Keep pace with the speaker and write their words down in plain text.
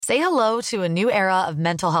Say hello to a new era of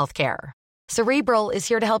mental health care. Cerebral is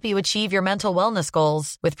here to help you achieve your mental wellness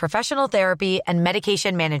goals with professional therapy and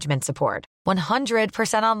medication management support.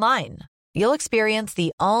 100% online. You'll experience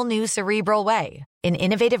the all-new Cerebral Way, an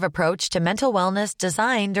innovative approach to mental wellness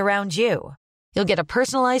designed around you. You'll get a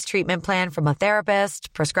personalized treatment plan from a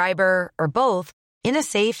therapist, prescriber, or both in a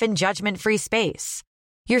safe and judgment-free space.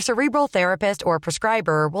 Your Cerebral therapist or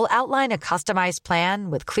prescriber will outline a customized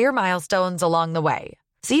plan with clear milestones along the way,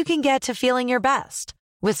 so you can get to feeling your best.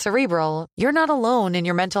 With Cerebral, you're not alone in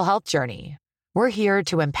your mental health journey. We're here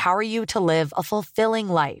to empower you to live a fulfilling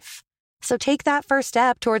life. So take that first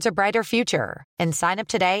step towards a brighter future and sign up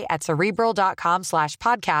today at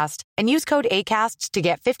Cerebral.com/podcast and use code ACAST to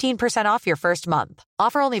get 15% off your first month.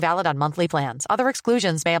 Offer only valid on monthly plans. Other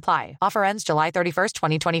exclusions may apply. Offer ends July 31st,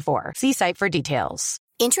 2024. See site for details.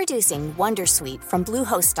 Introducing Wondersuite from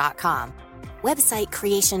Bluehost.com. Website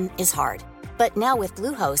creation is hard. But now with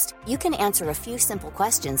Bluehost, you can answer a few simple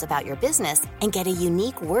questions about your business and get a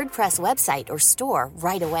unique WordPress website or store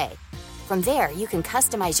right away. From there, you can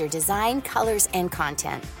customize your design, colors, and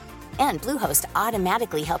content. And Bluehost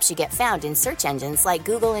automatically helps you get found in search engines like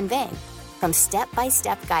Google and Bing. From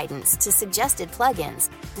step-by-step guidance to suggested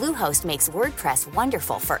plugins, Bluehost makes WordPress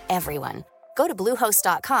wonderful for everyone. Go to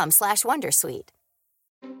Bluehost.com/Wondersuite.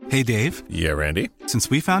 Hey, Dave. Yeah, Randy.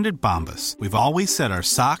 Since we founded Bombas, we've always said our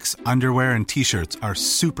socks, underwear, and T-shirts are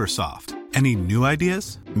super soft. Any new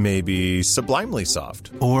ideas? Maybe sublimely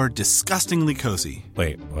soft. Or disgustingly cozy.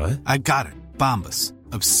 Wait, what? I got it. Bombas.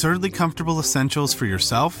 Absurdly comfortable essentials for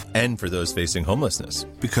yourself and for those facing homelessness.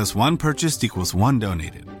 Because one purchased equals one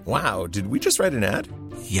donated. Wow, did we just write an ad?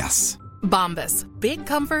 Yes. Bombas. Big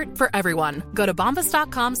comfort for everyone. Go to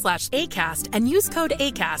bombas.com/ACAST and use code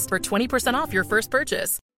ACAST for 20% off your first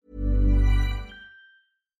purchase.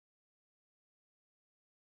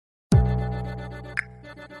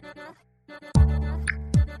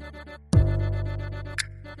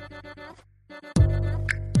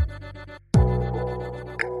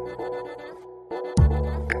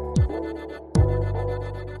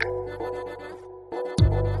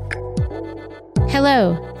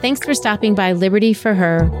 Hello, thanks for stopping by Liberty for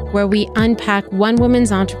Her, where we unpack one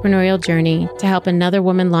woman's entrepreneurial journey to help another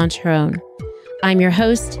woman launch her own. I'm your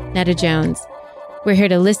host, Netta Jones. We're here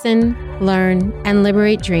to listen, learn, and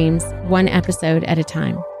liberate dreams one episode at a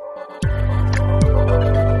time.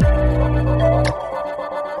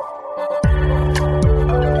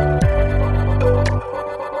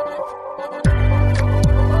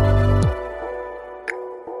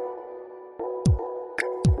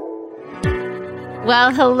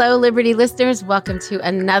 Well, hello, Liberty listeners. Welcome to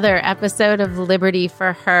another episode of Liberty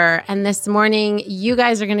for Her. And this morning, you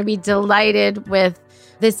guys are going to be delighted with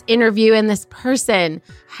this interview and this person,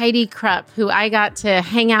 Heidi Krupp, who I got to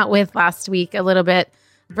hang out with last week a little bit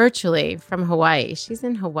virtually from Hawaii. She's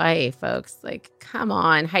in Hawaii, folks. Like, come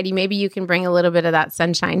on, Heidi, maybe you can bring a little bit of that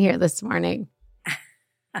sunshine here this morning.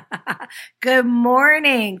 Good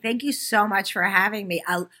morning. Thank you so much for having me.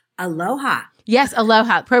 Aloha. Yes,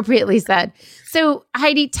 aloha, appropriately said. So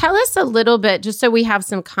Heidi, tell us a little bit, just so we have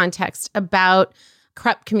some context about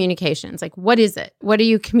Krupp Communications. Like, what is it? What do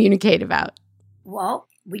you communicate about? Well,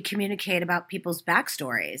 we communicate about people's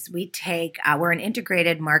backstories. We're an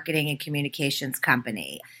integrated marketing and communications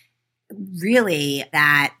company, really,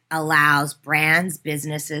 that allows brands,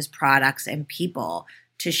 businesses, products, and people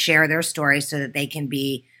to share their stories so that they can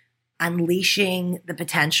be unleashing the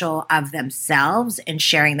potential of themselves and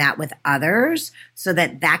sharing that with others so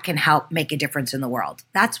that that can help make a difference in the world.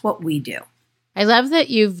 That's what we do. I love that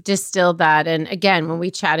you've distilled that. And again, when we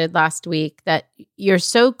chatted last week, that you're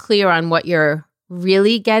so clear on what you're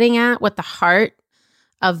really getting at, what the heart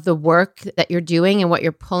of the work that you're doing and what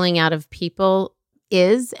you're pulling out of people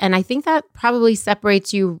is. And I think that probably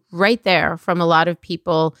separates you right there from a lot of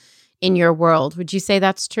people in your world. Would you say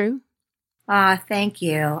that's true? Thank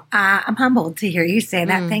you. I'm humbled to hear you say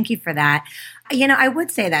that. Thank you for that. I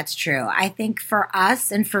would say that's true. I think for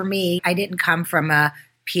us and for me, I didn't come from a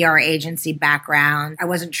PR agency background. I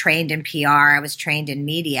wasn't trained in PR. I was trained in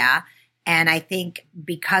media. And I think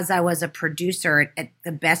because I was a producer at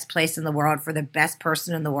the best place in the world for the best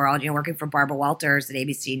person in the world, working for Barbara Walters at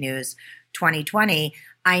ABC News 2020,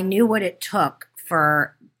 I knew what it took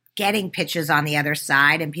for getting pitches on the other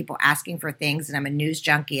side and people asking for things. And I'm a news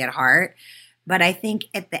junkie at heart. But I think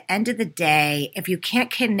at the end of the day, if you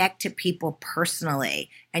can't connect to people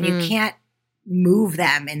personally and you can't move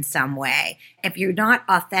them in some way, if you're not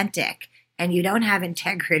authentic and you don't have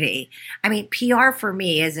integrity, PR for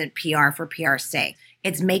me isn't PR for PR's sake.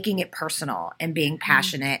 It's making it personal and being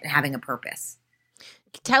passionate and having a purpose.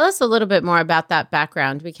 Tell us a little bit more about that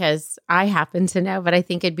background, because I happen to know, but I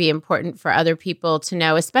think it'd be important for other people to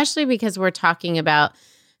know, especially because we're talking about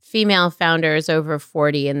female founders over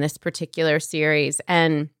 40 in this particular series.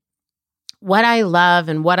 And what I love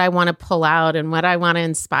and what I want to pull out and what I want to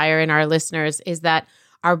inspire in our listeners is that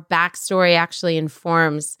our backstory actually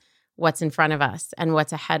informs what's in front of us and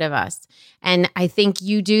what's ahead of us. And I think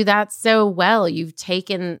you do that so well. You've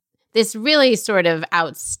taken this really sort of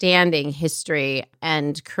outstanding history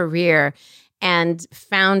and career and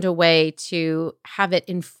found a way to have it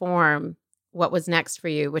inform what was next for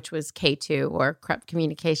you, which was K2 or Krupp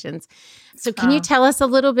Communications. So can you tell us a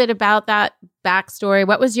little bit about that backstory?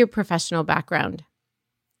 What was your professional background?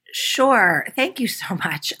 Sure. Thank you so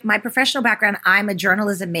much. My professional background, I'm a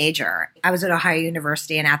journalism major. I was at Ohio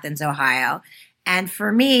University in Athens, Ohio. And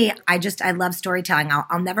for me, I love storytelling.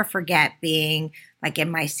 I'll never forget being like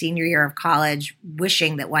in my senior year of college,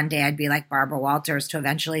 wishing that one day I'd be like Barbara Walters to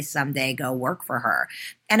eventually someday go work for her.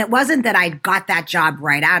 And it wasn't that I got that job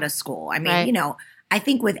right out of school. I mean, right. I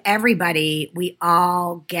think with everybody, we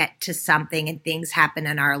all get to something and things happen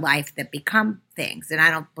in our life that become things. And I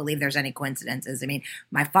don't believe there's any coincidences. I mean,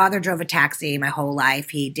 my father drove a taxi my whole life.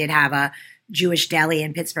 He did have a Jewish deli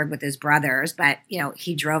in Pittsburgh with his brothers, but,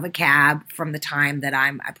 he drove a cab from the time that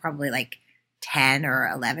I'm probably like 10 or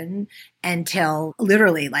 11 until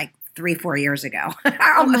literally like 3-4 years ago.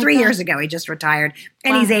 3 years ago, he just retired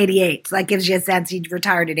and he's 88. So that gives you a sense. He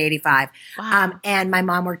retired at 85. Wow. And my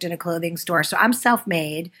mom worked in a clothing store. So I'm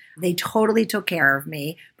self-made. They totally took care of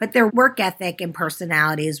me, but their work ethic and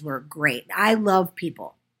personalities were great. I love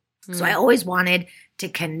people. So I always wanted to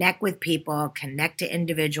connect with people, connect to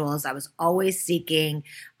individuals. I was always seeking,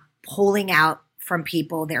 pulling out from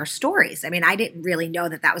people their stories. I mean, I didn't really know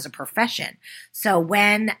that was a profession. So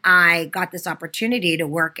when I got this opportunity to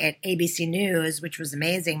work at ABC News, which was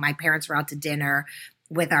amazing, my parents were out to dinner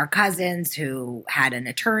with our cousins who had an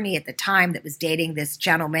attorney at the time that was dating this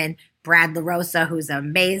gentleman, Brad LaRosa, who's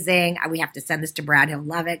amazing. We have to send this to Brad. He'll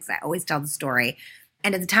love it because I always tell the story.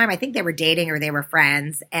 And at the time, I think they were dating or they were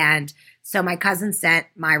friends. And so my cousin sent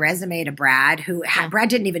my resume to Brad, Brad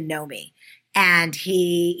didn't even know me. And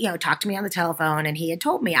he, talked to me on the telephone, and he had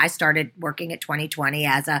told me I started working at 2020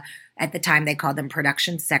 as at the time they called them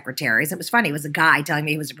production secretaries. It was funny. It was a guy telling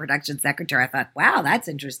me he was a production secretary. I thought, wow, that's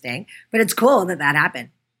interesting. But it's cool that happened.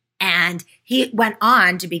 And he went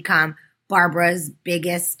on to become Barbara's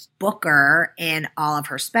biggest booker in all of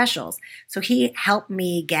her specials. So he helped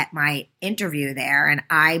me get my interview there, and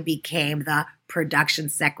I became the production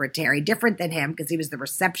secretary, different than him because he was the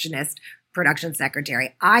receptionist production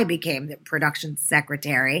secretary. I became the production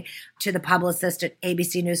secretary to the publicist at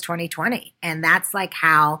ABC News 2020. And that's like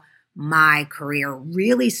how my career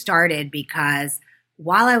really started, because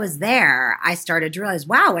while I was there, I started to realize,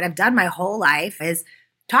 wow, what I've done my whole life is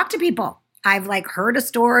talk to people. I've like heard a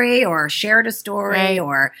story or shared a story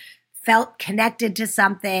or felt connected to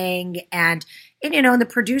something. And the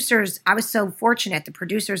producers, I was so fortunate. The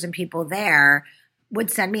producers and people there would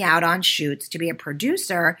send me out on shoots to be a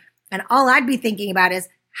producer. And all I'd be thinking about is,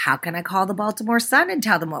 how can I call the Baltimore Sun and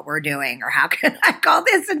tell them what we're doing? Or how can I call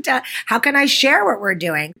this and how can I share what we're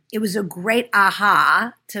doing? It was a great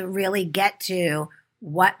aha to really get to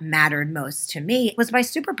what mattered most to me. It was my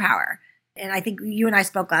superpower. And I think you and I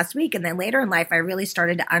spoke last week. And then later in life, I really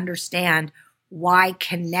started to understand why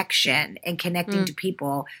connection and connecting to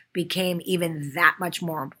people became even that much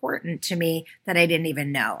more important to me that I didn't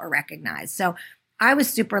even know or recognize. So I was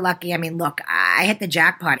super lucky. I mean, look, I hit the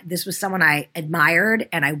jackpot. This was someone I admired,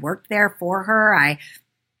 and I worked there for her. I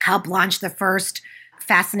helped launch the first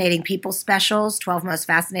Fascinating People specials, 12 Most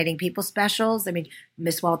Fascinating People specials. I mean,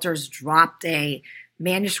 Miss Walters dropped a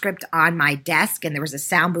manuscript on my desk, and there was a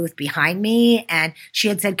sound booth behind me, and she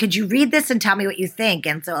had said, could you read this and tell me what you think?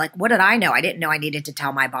 And so like, what did I know? I didn't know I needed to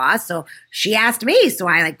tell my boss. So she asked me. So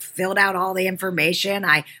I like filled out all the information.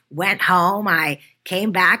 I went home. I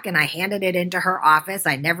came back and I handed it into her office.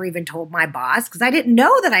 I never even told my boss because I didn't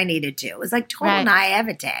know that I needed to. It was like total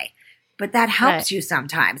naivete. But that helps you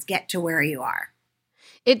sometimes get to where you are.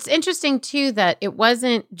 It's interesting, too, that it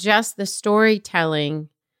wasn't just the storytelling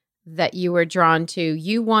that you were drawn to.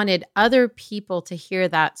 You wanted other people to hear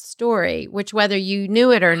that story, which whether you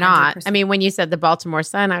knew it or not. 100%. I mean, when you said the Baltimore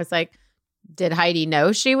Sun, I was like, did Heidi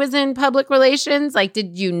know she was in public relations? Like,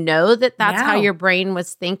 did you know that that's how your brain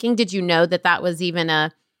was thinking? Did you know that that was even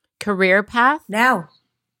a career path? No.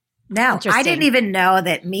 I didn't even know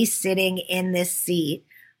that me sitting in this seat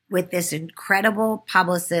with this incredible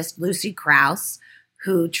publicist, Lucy Krause,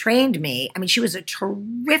 who trained me. I mean, she was a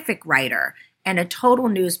terrific writer and a total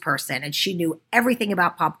news person, and she knew everything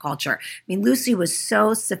about pop culture. I mean, Lucy was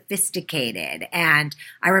so sophisticated, and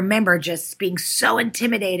I remember just being so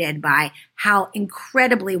intimidated by how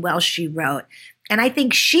incredibly well she wrote. And I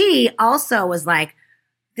think she also was like,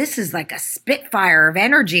 this is like a spitfire of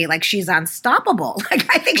energy, like she's unstoppable.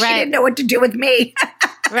 Like I think she didn't know what to do with me.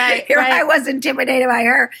 Here I was intimidated by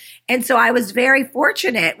her. And so I was very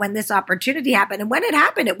fortunate when this opportunity happened. And when it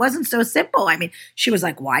happened, it wasn't so simple. I mean, she was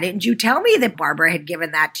like, why didn't you tell me that Barbara had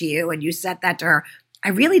given that to you and you sent that to her? I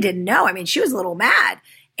really didn't know. I mean, she was a little mad.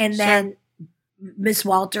 And then Miss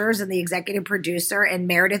Walters and the executive producer and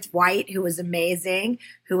Meredith White, who was amazing,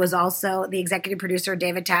 who was also the executive producer,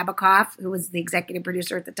 David Tabakoff, who was the executive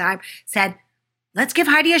producer at the time, said, let's give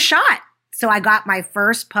Heidi a shot. So I got my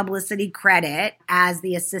first publicity credit as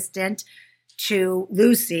the assistant to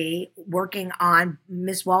Lucy working on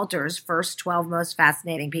Miss Walters' first 12 Most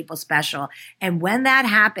Fascinating People special. And when that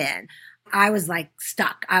happened, I was like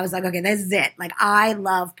stuck. I was like, okay, this is it. Like, I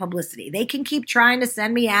love publicity. They can keep trying to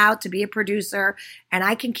send me out to be a producer, and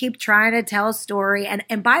I can keep trying to tell a story.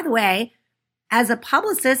 And by the way, as a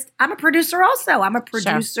publicist, I'm a producer also. I'm a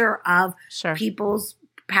producer of people's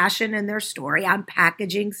passion and their story. I'm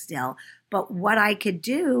packaging still. But what I could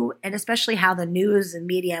do, and especially how the news and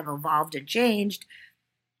media have evolved and changed,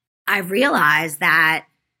 I've realized that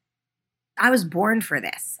I was born for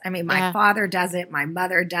this. I mean, my father does it. My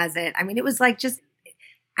mother does it. I mean, it was like just,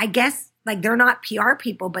 I guess, like they're not PR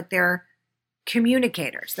people, but they're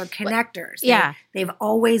communicators. They're connectors. They've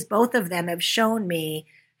always, both of them have shown me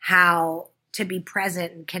how to be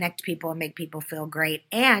present and connect people and make people feel great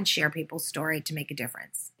and share people's story to make a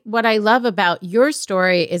difference. What I love about your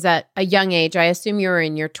story is at a young age, I assume you were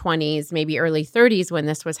in your 20s, maybe early 30s when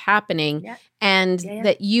this was happening, and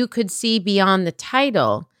that you could see beyond the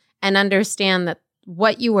title and understand that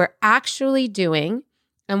what you were actually doing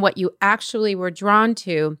and what you actually were drawn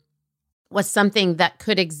to was something that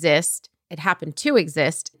could exist. It happened to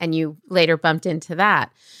exist, and you later bumped into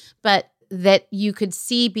that. But that you could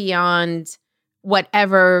see beyond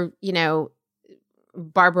whatever,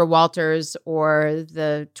 Barbara Walters or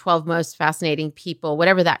the 12 Most Fascinating People,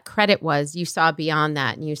 whatever that credit was, you saw beyond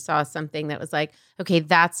that, and you saw something that was like, okay,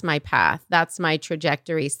 that's my path. That's my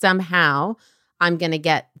trajectory. Somehow I'm going to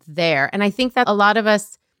get there. And I think that a lot of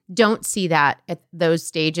us don't see that at those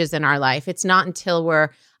stages in our life. It's not until we're,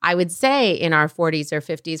 I would say, in our 40s or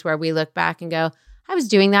 50s where we look back and go, I was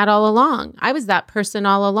doing that all along. I was that person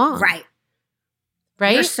all along. Right.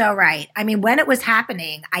 You're so right. I mean, when it was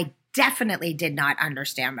happening, I definitely did not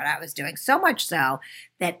understand what I was doing. So much so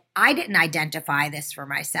that I didn't identify this for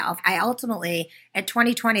myself. I ultimately, at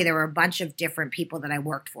 2020, there were a bunch of different people that I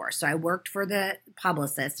worked for. So I worked for the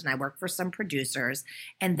publicist and I worked for some producers.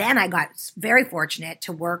 And then I got very fortunate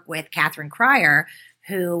to work with Catherine Cryer,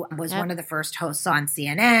 who was one of the first hosts on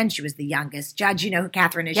CNN. She was the youngest judge. You know who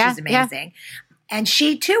Catherine is? She's amazing. And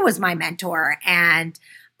she too was my mentor. And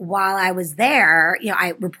while I was there,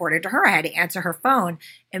 I reported to her. I had to answer her phone.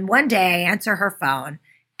 And one day I answer her phone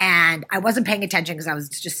and I wasn't paying attention because I was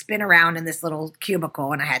just spinning around in this little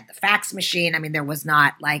cubicle and I had the fax machine. I mean, there was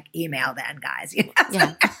not like email then, guys.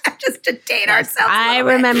 Just to date ourselves. I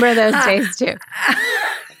remember those days too.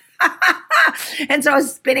 And so I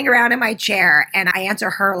was spinning around in my chair and I answer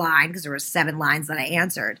her line because there were 7 lines that I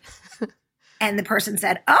answered. And the person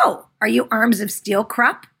said, "Oh, are you Arms of Steel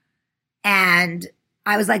Krupp?" And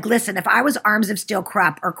I was like, listen, if I was Arms of Steel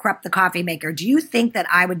Krupp or Krupp the coffee maker, do you think that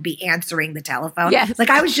I would be answering the telephone? Yes. Like,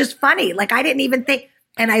 I was just funny. Like, I didn't even think.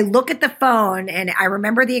 And I look at the phone and I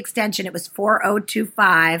remember the extension. It was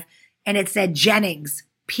 4025 and it said Jennings,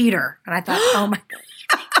 Peter. And I thought, oh my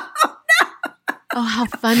God. Oh, how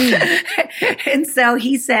funny. And so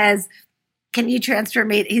he says, can you transfer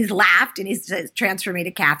me? He's laughed and he says, transfer me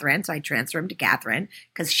to Catherine. So I transfer him to Catherine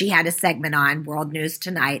because she had a segment on World News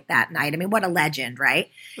Tonight that night. I mean, what a legend, right?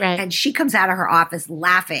 Right. And she comes out of her office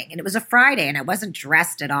laughing. And it was a Friday and I wasn't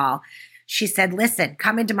dressed at all. She said, listen,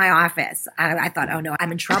 come into my office. I thought, oh no,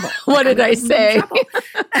 I'm in trouble. What did I say?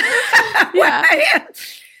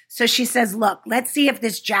 So she says, look, let's see if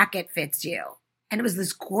this jacket fits you. And it was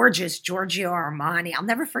this gorgeous Giorgio Armani. I'll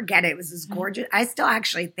never forget it. It was this gorgeous. I still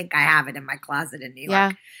actually think I have it in my closet in New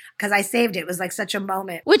York because I saved it. It was like such a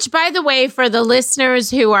moment. Which, by the way, for the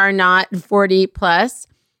listeners who are not 40 plus,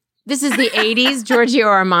 this is the 80s Giorgio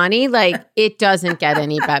Armani. Like, it doesn't get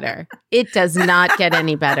any better. It does not get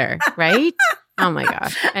any better, right? Oh my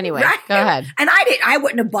gosh. Anyway, go ahead. And I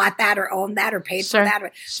wouldn't have bought that or owned that or paid for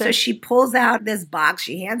that. So she pulls out this box.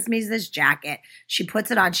 She hands me this jacket. She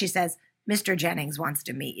puts it on. She says, Mr. Jennings wants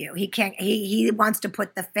to meet you. He wants to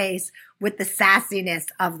put the face with the sassiness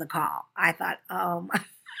of the call. I thought, oh my.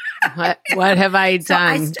 What have I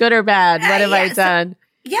done? Good or bad? What have I done?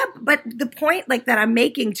 Yeah, but the point like that I'm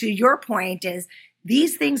making to your point is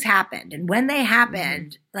these things happened. And when they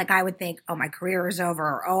happened, like I would think, oh, my career is over,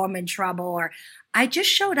 or oh, I'm in trouble, or I just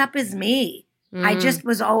showed up as me. I just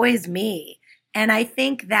was always me. And I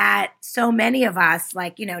think that so many of us,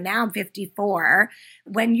 like, you know, now I'm 54,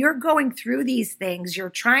 when you're going through these things, you're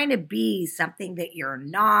trying to be something that you're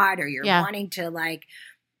not, or you're wanting to like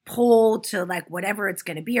pull to like whatever it's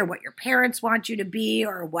going to be, or what your parents want you to be,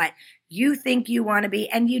 or what you think you want to be.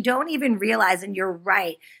 And you don't even realize, and you're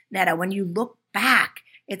right, Netta, when you look back,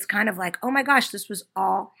 it's kind of like, oh my gosh, this was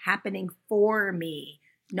all happening for me,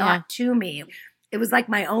 not to me. It was like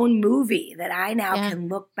my own movie that I now can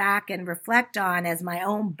look back and reflect on as my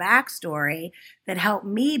own backstory that helped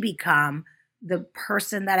me become the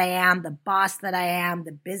person that I am, the boss that I am,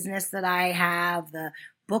 the business that I have, the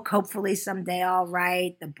book hopefully someday I'll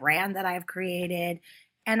write, the brand that I've created.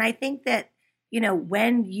 And I think that, you know,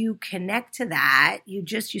 when you connect to that, you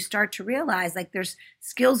start to realize like there's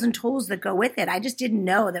skills and tools that go with it. I just didn't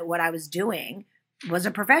know that what I was doing was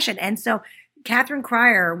a profession. And so Catherine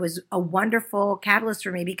Cryer was a wonderful catalyst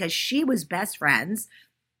for me because she was best friends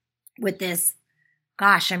with this,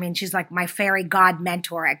 gosh, I mean, she's like my fairy god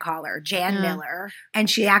mentor, I call her, Jan Miller. And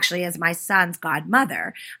she actually is my son's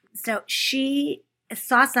godmother. So she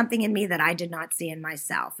saw something in me that I did not see in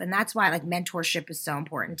myself. And that's why like mentorship is so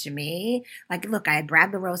important to me. Like, look, I had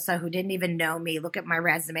Brad LaRosa who didn't even know me, look at my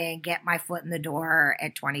resume and get my foot in the door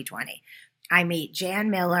at 2020. I meet Jan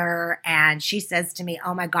Miller and she says to me,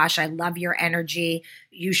 oh my gosh, I love your energy.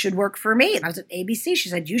 You should work for me. And I was at ABC. She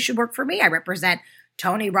said, you should work for me. I represent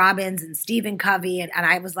Tony Robbins and Stephen Covey. And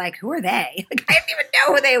I was like, who are they? Like, I didn't even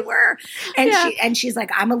know who they were. And she's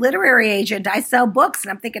like, I'm a literary agent. I sell books.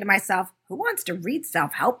 And I'm thinking to myself, who wants to read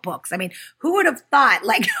self-help books? I mean, who would have thought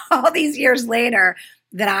like all these years later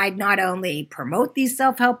that I'd not only promote these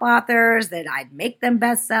self-help authors, that I'd make them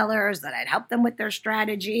bestsellers, that I'd help them with their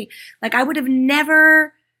strategy. Like I would have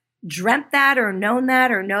never dreamt that or known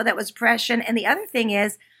that or know that was prescient. And the other thing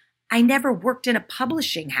is I never worked in a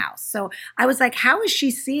publishing house. So I was like, how is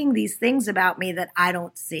she seeing these things about me that I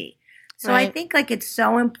don't see? So I think like it's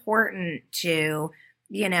so important to,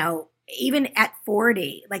 you know, even at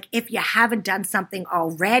 40, like if you haven't done something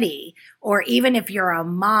already, or even if you're a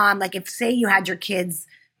mom, like if say you had your kids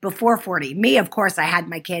before 40, me, of course, I had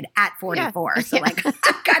my kid at 44. Yeah. So like I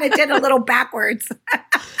kind of did a little backwards.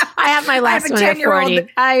 I have my last one at 40.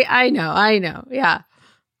 I know. Yeah.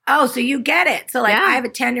 Oh, so you get it. So like I have a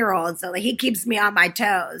 10-year-old, so like he keeps me on my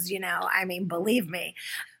toes, you know, I mean, believe me.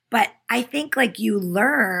 But I think like you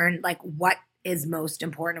learn like what is most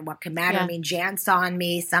important and what can matter. I mean, Jan saw in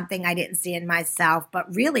me something I didn't see in myself,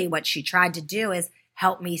 but really what she tried to do is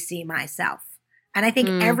help me see myself. And I think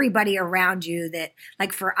everybody around you that,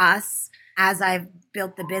 like for us, as I've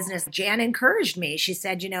built the business, Jan encouraged me. She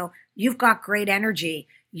said, you know, you've got great energy.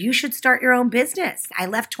 You should start your own business. I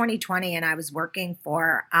left 2020 and I was working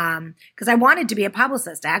for, because I wanted to be a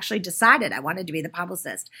publicist. I actually decided I wanted to be the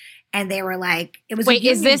publicist. And they were like, it was a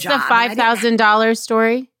union is this job, the $5,000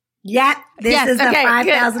 story? Yeah, this is the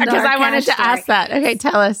 $5,000 because I wanted to ask that. Okay,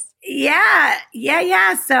 tell us.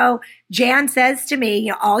 Yeah. So Jan says to me,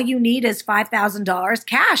 you know, all you need is $5,000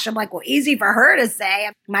 cash. I'm like, well, easy for her to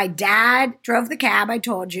say. My dad drove the cab, I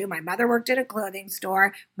told you. My mother worked at a clothing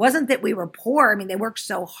store. Wasn't that we were poor. I mean, they worked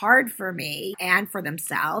so hard for me and for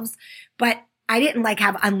themselves. But I didn't like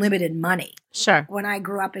have unlimited money. Sure. When I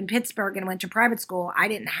grew up in Pittsburgh and went to private school, I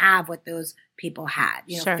didn't have what those people had.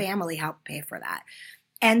 You know, family helped pay for that.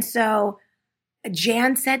 And so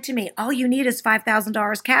Jan said to me, all you need is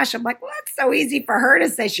 $5,000 cash. I'm like, well, that's so easy for her to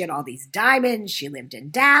say. She had all these diamonds. She lived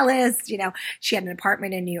in Dallas. You know, she had an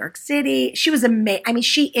apartment in New York City. She was amazing. I mean,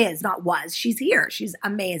 she is, not was. She's here. She's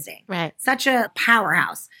amazing. Right. Such a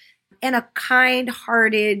powerhouse and a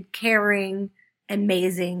kind-hearted, caring,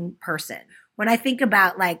 amazing person. When I think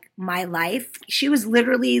about like my life, she was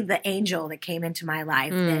literally the angel that came into my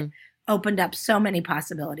life that opened up so many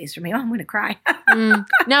possibilities for me. Oh, I'm going to cry.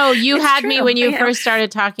 No, you had true. Me when you first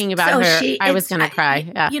started talking about her. I was going to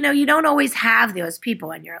cry. Yeah. You know, you don't always have those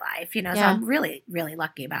people in your life, you know, so I'm really, really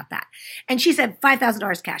lucky about that. And she said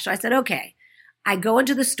 $5,000 cash. So I said, okay. I go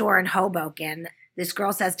into the store in Hoboken. This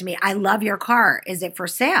girl says to me, I love your car. Is it for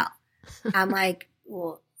sale? I'm like,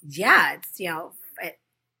 well, yeah, it's, you know,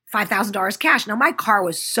 $5,000 cash. Now, my car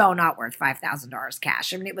was so not worth $5,000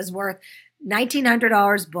 cash. I mean, it was worth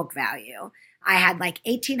 $1,900 book value. I had like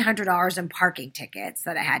 $1,800 in parking tickets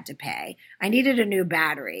that I had to pay. I needed a new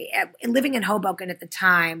battery. Living in Hoboken at the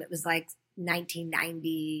time, it was like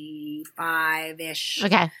 1995-ish.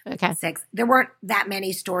 Okay. Six. There weren't that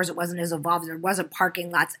many stores. It wasn't as evolved. There wasn't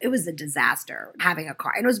parking lots. It was a disaster having a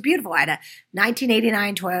car. And it was beautiful. I had a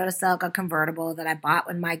 1989 Toyota Celica convertible that I bought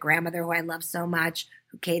when my grandmother, who I love so much,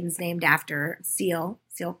 who Caden's named after, Seal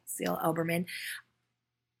Oberman.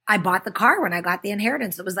 I bought the car when I got the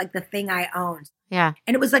inheritance. It was like the thing I owned. Yeah.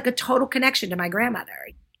 And it was like a total connection to my grandmother.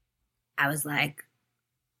 I was like,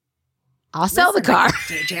 I'll sell the car.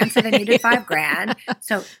 Jan said I needed $5,000.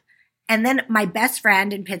 So, and then my best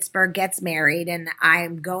friend in Pittsburgh gets married, and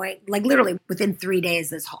I'm going, like literally within 3 days,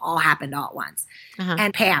 this all happened all at once.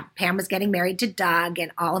 And Pam was getting married to Doug,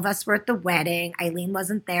 and all of us were at the wedding. Eileen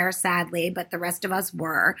wasn't there, sadly, but the rest of us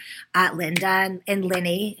were. Linda and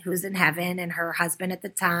Linny, who's in heaven, and her husband at the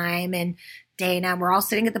time, and Dana, and we're all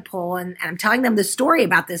sitting at the pool, and I'm telling them the story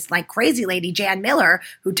about this like crazy lady, Jan Miller,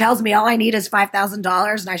 who tells me all I need is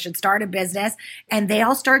 $5,000 and I should start a business. And they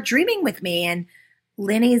all start dreaming with me. And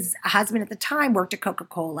Linny's husband at the time worked at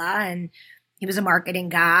Coca-Cola, and he was a marketing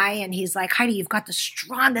guy. And he's like, Heidi, you've got the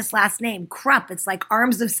strongest last name, Krupp. It's like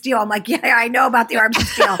Arms of Steel. I'm like, yeah, I know about the Arms of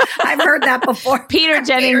Steel. I've heard that before. Peter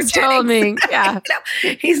Jennings told me. Yeah.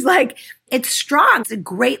 He's like, it's strong. It's a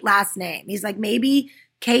great last name. He's like, maybe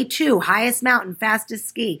K2, highest mountain, fastest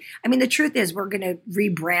ski. I mean, the truth is we're going to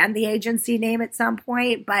rebrand the agency name at some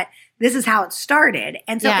point, but this is how it started.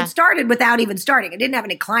 And so it started without even starting. I didn't have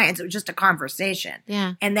any clients. It was just a conversation.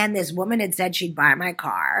 Yeah. And then this woman had said she'd buy my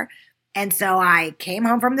car. And so I came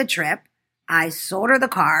home from the trip. I sold her the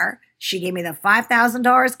car. She gave me the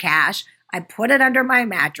 $5,000 cash. I put it under my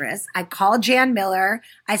mattress. I called Jan Miller.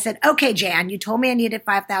 I said, okay, Jan, you told me I needed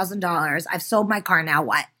 $5,000. I've sold my car. Now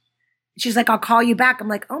what? She's like, I'll call you back. I'm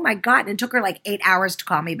like, oh my God. And it took her like 8 hours to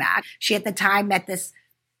call me back. She at the time met this,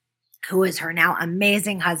 who is her now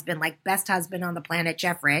amazing husband, like best husband on the planet,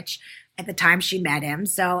 Jeff Rich. At the time she met him.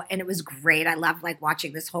 So, and it was great. I loved like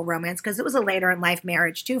watching this whole romance because it was a later in life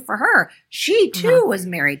marriage too for her. She too was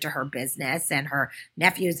married to her business and her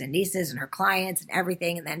nephews and nieces and her clients and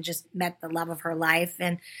everything. And then just met the love of her life.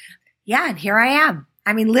 And yeah, and here I am.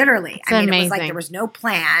 I mean, literally. It's amazing. It was like there was no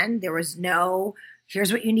plan. There was no,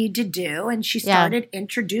 here's what you need to do. And she started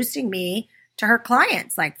introducing me to her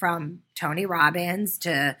clients, like from Tony Robbins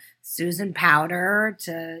to Susan Powder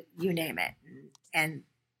to you name it. And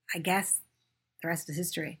I guess the rest is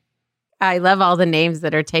history. I love all the names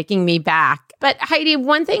that are taking me back. But Heidi,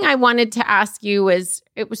 one thing I wanted to ask you was,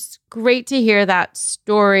 it was great to hear that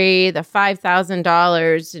story, the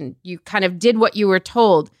 $5,000, and you kind of did what you were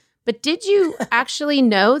told. But did you actually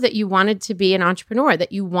know that you wanted to be an entrepreneur,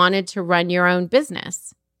 that you wanted to run your own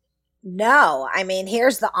business? No. I mean,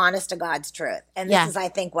 here's the honest to God's truth. And this is, I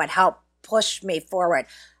think, what helped push me forward.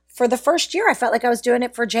 For the first year, I felt like I was doing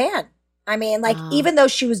it for Jan. I mean, like, even though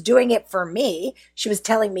she was doing it for me, she was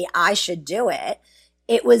telling me I should do it.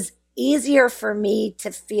 It was easier for me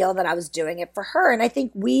to feel that I was doing it for her. And I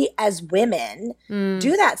think we as women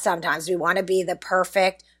do that sometimes. We want to be the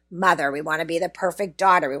perfect mother. We want to be the perfect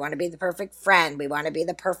daughter. We want to be the perfect friend. We want to be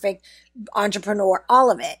the perfect entrepreneur,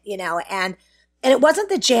 all of it, you know. And it wasn't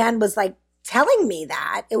that Jan was like telling me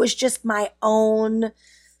that. It was just my own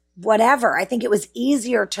whatever. I think it was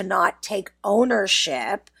easier to not take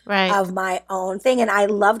ownership of my own thing. And I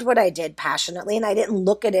loved what I did passionately, and I didn't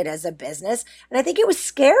look at it as a business. And I think it was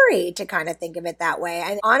scary to kind of think of it that way.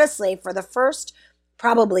 And honestly, for the first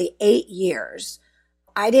probably 8 years,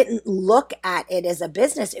 I didn't look at it as a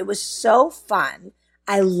business. It was so fun.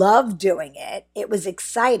 I loved doing it. It was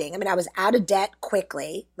exciting. I mean, I was out of debt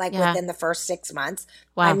quickly, like within the first 6 months.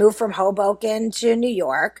 Wow. I moved from Hoboken to New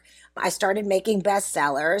York. I started making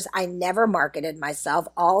bestsellers. I never marketed myself.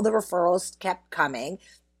 All the referrals kept coming.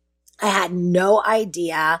 I had no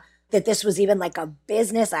idea that this was even like a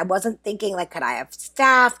business. I wasn't thinking like, could I have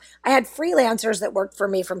staff? I had freelancers that worked for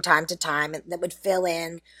me from time to time that would fill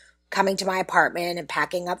in, coming to my apartment and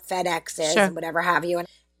packing up FedExes and whatever have you.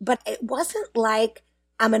 But it wasn't like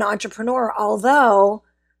I'm an entrepreneur, although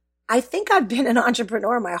I think I've been an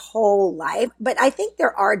entrepreneur my whole life. But I think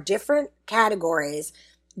there are different categories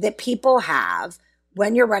that people have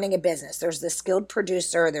when you're running a business. There's the skilled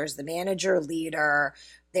producer, there's the manager leader,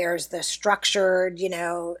 there's the structured,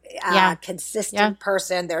 consistent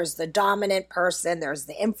person, there's the dominant person, there's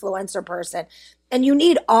the influencer person. And you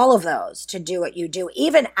need all of those to do what you do.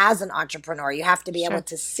 Even as an entrepreneur, you have to be able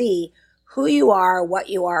to see who you are, what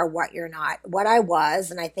you're not. What I was,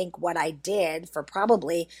 and I think what I did for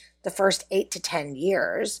probably the first 8 to 10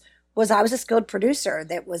 years, was I was a skilled producer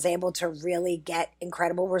that was able to really get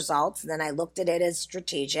incredible results. And then I looked at it as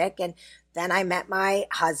strategic. And then I met my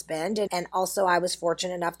husband. And also I was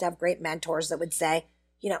fortunate enough to have great mentors that would say,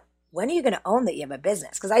 when are you going to own that you have a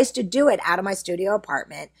business? Because I used to do it out of my studio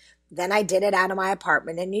apartment. Then I did it out of my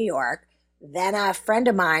apartment in New York. Then a friend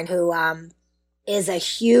of mine who is a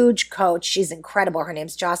huge coach, she's incredible. Her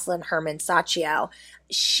name's Jocelyn Herman Saccio.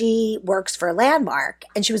 She works for Landmark,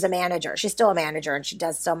 and she was a manager. She's still a manager, and she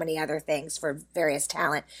does so many other things for various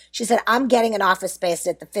talent. She said, I'm getting an office space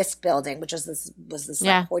at the Fisk building, which was this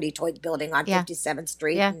like hoity-toity building on 57th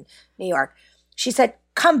Street in New York. She said,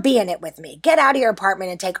 come be in it with me. Get out of your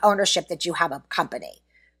apartment and take ownership that you have a company.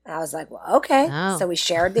 And I was like, well, okay. Oh. So we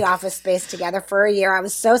shared the office space together for a year. I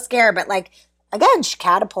was so scared, but like, again, she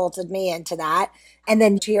catapulted me into that. And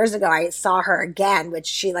then 2 years ago, I saw her again, which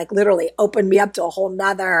she like literally opened me up to a whole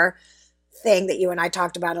nother thing that you and I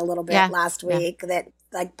talked about a little bit last week that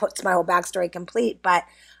like puts my whole backstory complete. But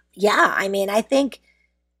yeah, I mean, I think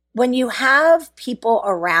when you have people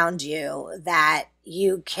around you that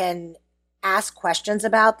you can ask questions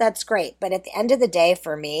about, that's great. But at the end of the day,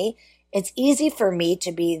 for me, it's easy for me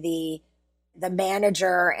to be the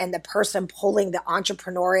manager and the person pulling the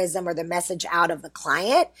entrepreneurism or the message out of the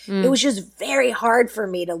client. It was just very hard for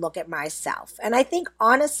me to look at myself. And I think,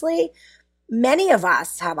 honestly, many of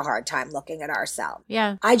us have a hard time looking at ourselves.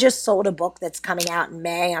 Yeah. I just sold a book that's coming out in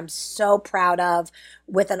May. I'm so proud of,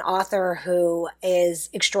 with an author who is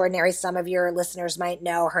extraordinary. Some of your listeners might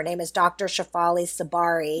know. Her name is Dr. Shefali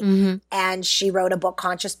Sabari. And she wrote a book,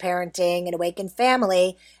 Conscious Parenting and Awakened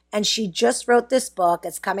Family. And she just wrote this book.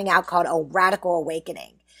 It's coming out called A Radical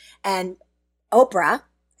Awakening. And Oprah,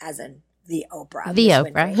 as in the Oprah. The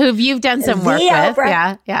Oprah, Winfrey, who you've done some work with.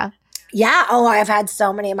 Yeah. Yeah. Oh, I've had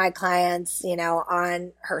so many of my clients,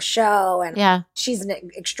 on her show. And she's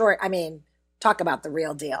an extraordinary, I mean, talk about the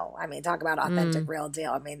real deal. I mean, talk about authentic real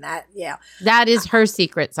deal. I mean, that is her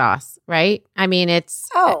secret sauce, right? I mean, it's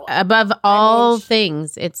above all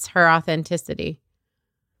things, it's her authenticity.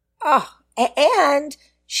 Oh, and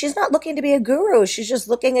she's not looking to be a guru. She's just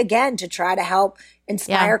looking, again, to try to help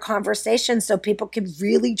inspire conversations so people can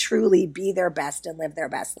really, truly be their best and live their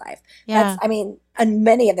best life. Yeah. And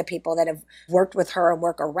many of the people that have worked with her and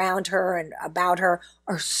work around her and about her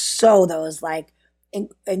are so those like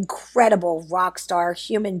incredible rock star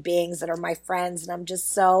human beings that are my friends. And I'm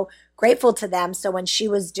just so grateful to them. So when she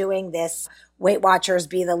was doing this Weight Watchers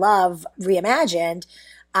Be the Love Reimagined,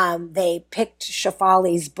 they picked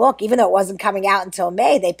Shefali's book, even though it wasn't coming out until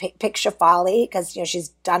May. They picked Shefali because she's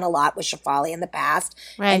done a lot with Shefali in the past,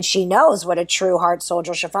 and she knows what a true heart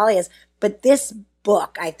soldier Shefali is. But this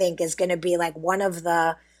book, I think, is going to be like one of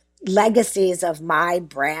the legacies of my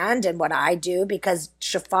brand and what I do, because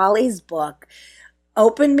Shefali's book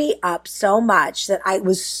opened me up so much that I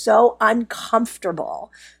was so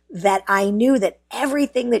uncomfortable that I knew that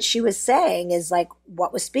everything that she was saying is like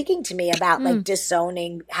what was speaking to me about like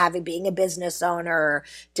disowning being a business owner,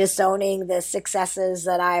 disowning the successes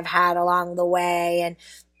that I've had along the way. And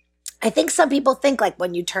I think some people think like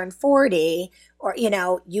when you turn 40 or,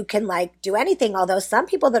 you can like do anything. Although some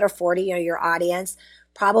people that are 40, your audience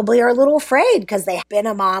probably are a little afraid because they've been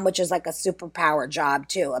a mom, which is like a superpower job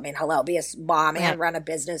too. I mean, be a mom and run a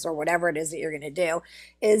business or whatever it is that you're going to do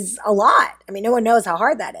is a lot. I mean, no one knows how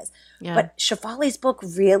hard that is. Yeah. But Shefali's book,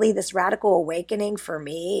 really, this radical awakening for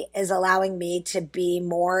me is allowing me to be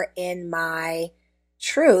more in my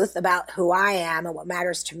truth about who I am and what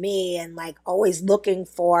matters to me, and like always looking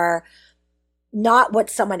for not what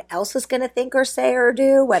someone else is going to think or say or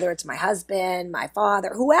do, whether it's my husband, my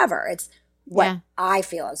father, whoever. It's what I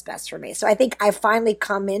feel is best for me. So I think I've finally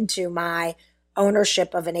come into my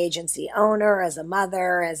ownership of an agency owner, as a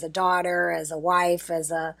mother, as a daughter, as a wife,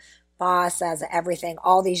 as a boss, as everything,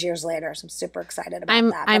 all these years later. So I'm super excited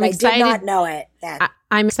about that. But I did not know it then.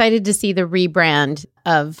 I'm excited to see the rebrand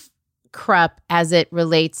of Krupp as it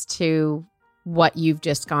relates to what you've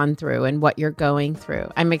just gone through and what you're going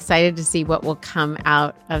through. I'm excited to see what will come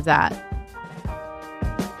out of that.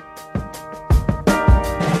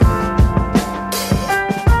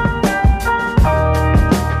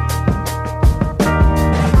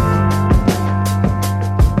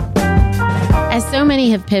 As so many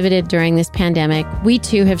have pivoted during this pandemic, we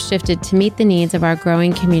too have shifted to meet the needs of our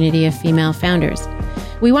growing community of female founders.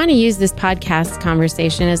 We want to use this podcast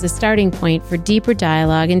conversation as a starting point for deeper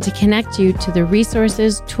dialogue and to connect you to the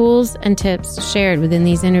resources, tools, and tips shared within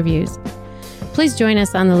these interviews. Please join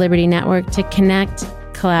us on the Liberty Network to connect,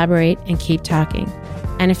 collaborate, and keep talking.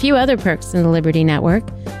 And a few other perks in the Liberty Network: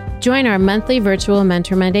 join our monthly virtual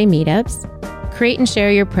Mentor Monday meetups, create and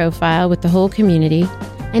share your profile with the whole community,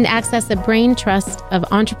 and access a brain trust of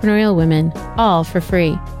entrepreneurial women, all for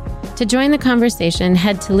free. To join the conversation,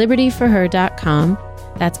 head to libertyforher.com.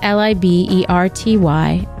 That's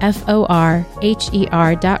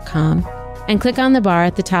LIBERTYFORHER.com and click on the bar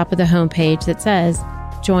at the top of the homepage that says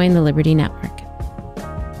Join the Liberty Network.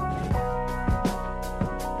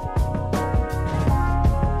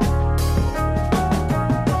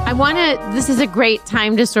 This is a great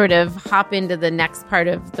time to sort of hop into the next part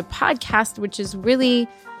of the podcast, which is really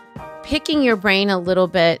picking your brain a little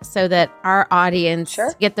bit so that our audience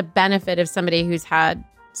get the benefit of somebody who's had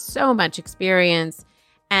so much experience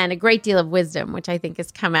and a great deal of wisdom, which I think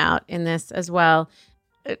has come out in this as well,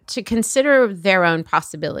 to consider their own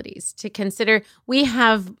possibilities, to consider, we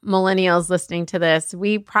have millennials listening to this.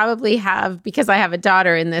 We probably have, because I have a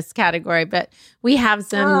daughter in this category, but we have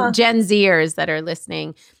some Gen Zers that are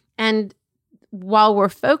listening. And while we're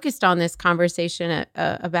focused on this conversation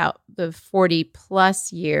about the 40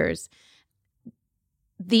 plus years,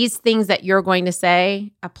 these things that you're going to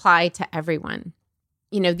say apply to everyone.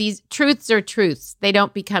 You know, these truths are truths. They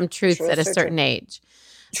don't become truths at a certain age.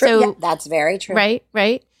 True. So, yeah, that's very true.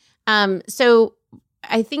 Right. So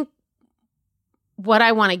I think what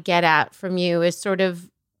I want to get at from you is sort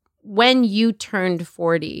of when you turned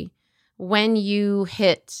 40, when you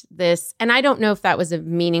hit this, and I don't know if that was a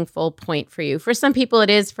meaningful point for you. For some people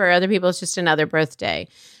it is, for other people it's just another birthday.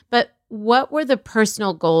 But what were the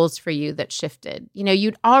personal goals for you that shifted? You know,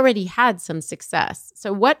 you'd already had some success.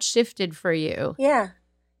 So what shifted for you? Yeah.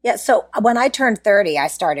 So when I turned 30, I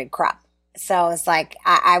started Krupp. So it's like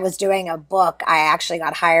I was doing a book. I actually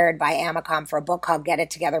got hired by Amicom for a book called Get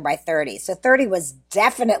It Together by 30. So 30 was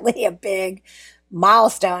definitely a big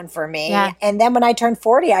milestone for me. Yeah. And then when I turned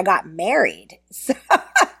 40, I got married. So,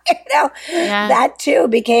 that too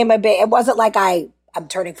became a big, it wasn't like I'm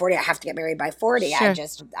turning 40, I have to get married by 40. Sure.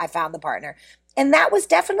 I found the partner. And that was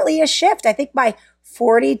definitely a shift. I think my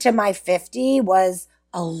 40 to my 50 was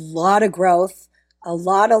a lot of growth, a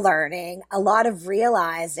lot of learning, a lot of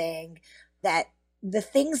realizing that the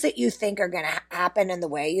things that you think are going to happen and the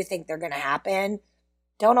way you think they're going to happen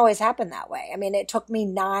don't always happen that way. I mean, it took me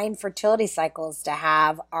 9 fertility cycles to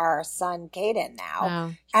have our son, Caden,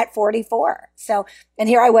 now at 44. So, and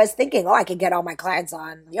here I was thinking, I could get all my clients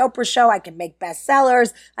on the Oprah show. I can make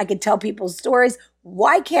bestsellers. I can tell people's stories.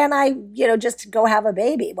 Why can't I, just go have a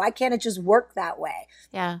baby? Why can't it just work that way?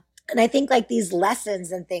 Yeah. And I think like these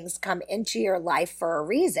lessons and things come into your life for a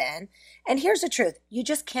reason. And here's the truth. You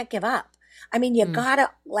just can't give up. I mean, you gotta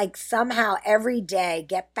like somehow every day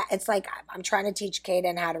get back. It's like I'm trying to teach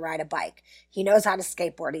Caden how to ride a bike. He knows how to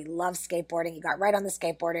skateboard. He loves skateboarding. He got right on the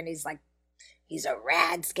skateboard and he's a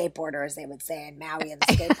rad skateboarder, as they would say in Maui in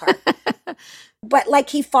the skate park. But like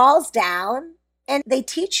he falls down and they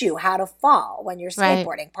teach you how to fall when you're skateboarding.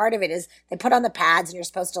 Right. Part of it is they put on the pads and you're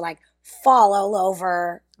supposed to like fall all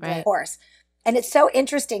over the horse. And it's so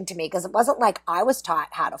interesting to me because it wasn't like I was taught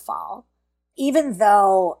how to fall, even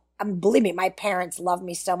though believe me, my parents loved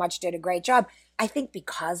me so much, did a great job. I think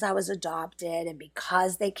because I was adopted and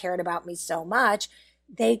because they cared about me so much,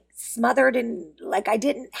 they smothered and like I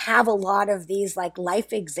didn't have a lot of these like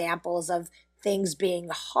life examples of things being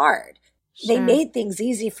hard. Sure. They made things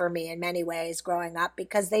easy for me in many ways growing up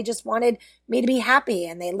because they just wanted me to be happy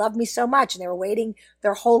and they loved me so much and they were waiting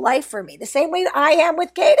their whole life for me. The same way I am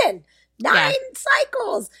with Caden, 9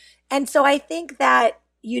 cycles. And so I think that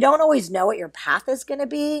you don't always know what your path is going to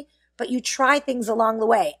be, but you try things along the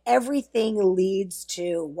way. Everything leads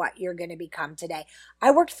to what you're going to become today.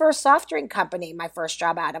 I worked for a soft drink company, my first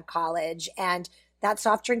job out of college, and that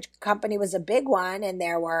soft drink company was a big one, and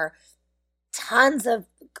there were tons of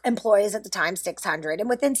employees at the time, 600, and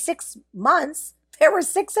within 6 months, there were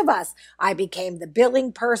 6 of us. I became the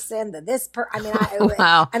billing person,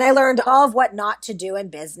 wow. And I learned all of what not to do in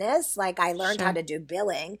business. Like I learned how to do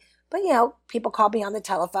billing. But, people call me on the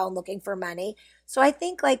telephone looking for money. So I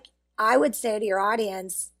think like I would say to your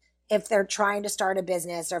audience, if they're trying to start a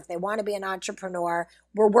business or if they want to be an entrepreneur,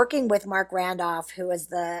 we're working with Mark Randolph, who is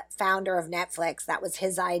the founder of Netflix. That was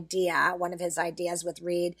his idea, one of his ideas with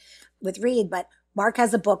Reed. But Mark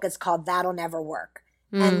has a book. It's called That'll Never Work.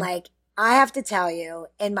 And like, I have to tell you,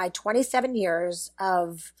 in my 27 years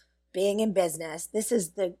of being in business, this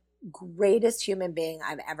is the greatest human being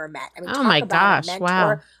I've ever met. I mean, oh my gosh, a mentor.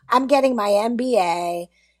 wow. I'm getting my MBA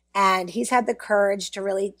and he's had the courage to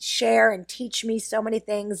really share and teach me so many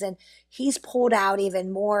things. And he's pulled out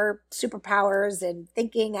even more superpowers and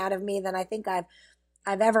thinking out of me than I think I've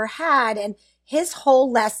ever had. And his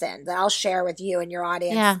whole lesson that I'll share with you and your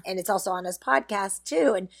audience, and it's also on his podcast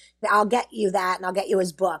too. And I'll get you that and I'll get you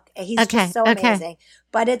his book. He's just so amazing.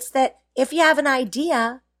 But it's that if you have an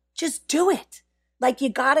idea, just do it. Like you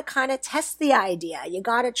got to kind of test the idea. You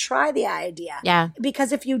got to try the idea. Yeah.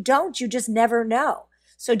 Because if you don't, you just never know.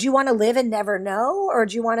 So do you want to live and never know? Or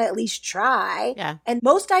do you want to at least try? Yeah. And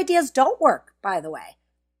most ideas don't work, by the way.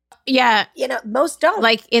 yeah. Most don't.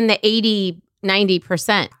 Like in the 80,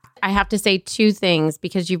 90%. I have to say two things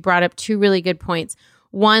because you brought up two really good points.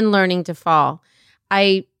 One, learning to fall.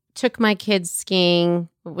 I took my kids skiing.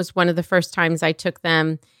 It was one of the first times I took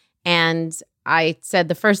them. And I said,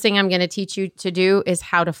 the first thing I'm going to teach you to do is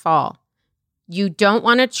how to fall. You don't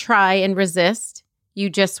want to try and resist. You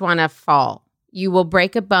just want to fall. You will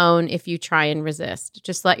break a bone if you try and resist.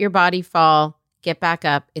 Just let your body fall, get back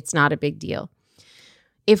up. It's not a big deal.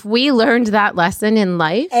 If we learned that lesson in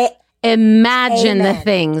life, imagine the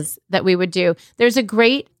things that we would do. There's a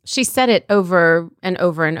great, she said it over and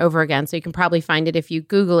over and over again, so you can probably find it if you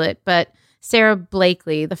Google it, but Sarah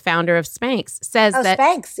Blakely, the founder of Spanx, says that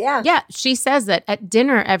Spanx, yeah. Yeah, she says that at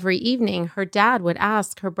dinner every evening, her dad would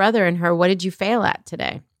ask her brother and her, what did you fail at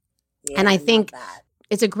today? Yeah, and I think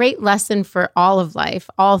it's a great lesson for all of life,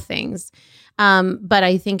 all things. But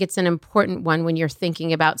I think it's an important one when you're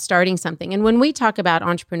thinking about starting something. And when we talk about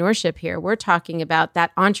entrepreneurship here, we're talking about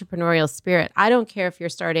that entrepreneurial spirit. I don't care if you're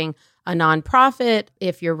starting a nonprofit,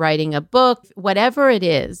 if you're writing a book, whatever it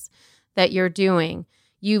is that you're doing,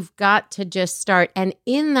 you've got to just start. And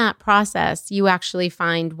in that process, you actually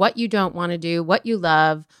find what you don't want to do, what you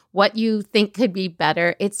love, what you think could be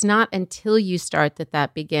better. It's not until you start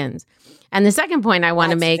that begins. And the second point I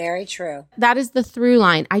want to make, very true. That is the through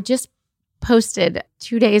line. I just posted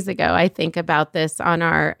 2 days ago, I think, about this on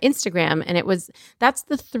our Instagram. And that's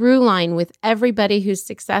the through line with everybody who's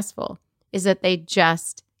successful, is that they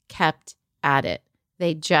just kept at it.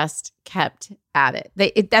 They just kept at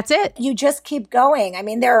it. That's it. You just keep going. I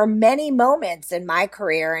mean, there are many moments in my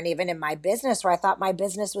career and even in my business where I thought my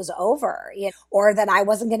business was over, or that I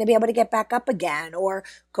wasn't going to be able to get back up again, or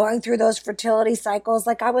going through those fertility cycles.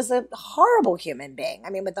 Like I was a horrible human being. I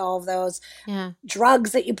mean, with all of those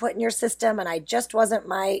drugs that you put in your system, and I just wasn't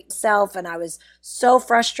myself, and I was so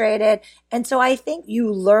frustrated. And so I think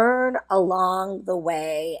you learn along the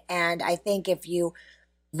way. And I think if you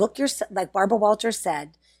look yourself, like Barbara Walters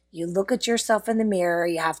said, you look at yourself in the mirror,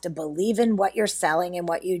 you have to believe in what you're selling and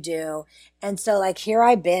what you do. And so like here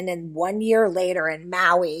I've been, and 1 year later in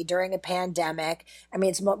Maui during a pandemic. I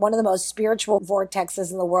mean, it's one of the most spiritual vortexes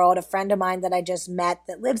in the world. A friend of mine that I just met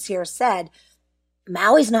that lives here said,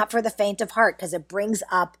 Maui's not for the faint of heart, because it brings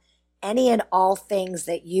up any and all things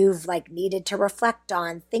that you've like needed to reflect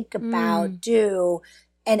on, think about, do.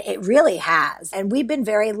 And it really has. And we've been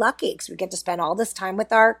very lucky because we get to spend all this time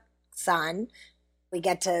with our son. We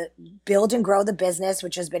get to build and grow the business,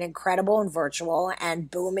 which has been incredible and virtual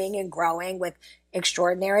and booming and growing with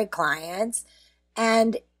extraordinary clients.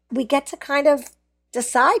 And we get to kind of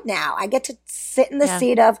decide now. I get to sit in the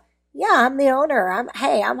seat of, I'm the owner. I'm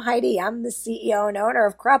Heidi. I'm the CEO and owner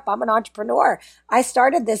of Krupp. I'm an entrepreneur. I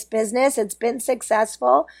started this business. It's been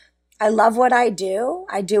successful. I love what I do.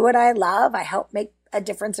 I do what I love. I help make a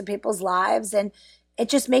difference in people's lives. And it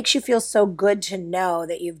just makes you feel so good to know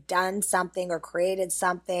that you've done something or created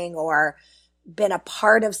something or been a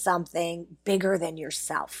part of something bigger than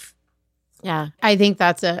yourself. Yeah, I think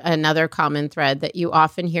that's another common thread that you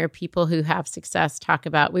often hear people who have success talk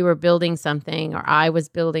about. We were building something, or I was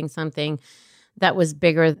building something that was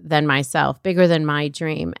bigger than myself, bigger than my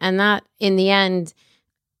dream. And that in the end,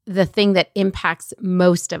 the thing that impacts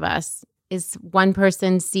most of us is one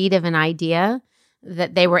person's seed of an idea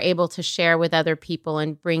that they were able to share with other people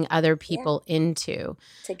and bring other people into.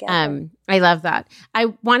 Together. I love that.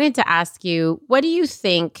 I wanted to ask you, what do you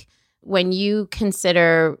think when you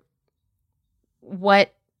consider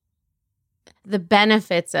what the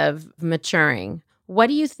benefits of maturing? What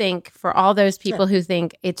do you think for all those people who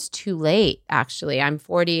think it's too late, actually? I'm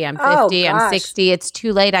 40, I'm 50, I'm 60. It's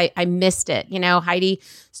too late. I missed it. Heidi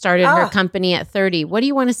started her company at 30. What do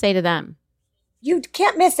you want to say to them? You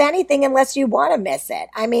can't miss anything unless you want to miss it.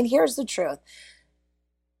 I mean, here's the truth.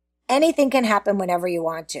 Anything can happen whenever you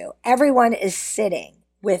want to. Everyone is sitting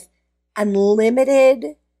with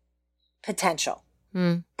unlimited potential.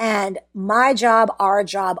 And my job, our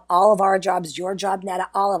job, all of our jobs, your job, Netta,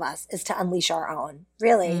 all of us, is to unleash our own.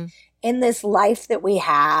 Really, in this life that we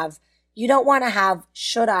have, you don't want to have,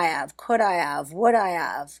 should I have, could I have, would I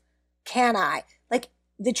have, can I? Like,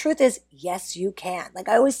 the truth is, yes, you can. Like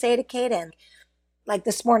I always say to Kaden, like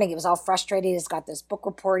this morning, he was all frustrated. He's got this book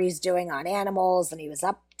report he's doing on animals, and he was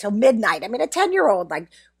up till midnight. I mean, a 10-year-old, like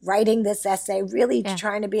writing this essay, really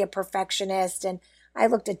trying to be a perfectionist. And I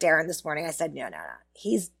looked at Darren this morning. I said, no.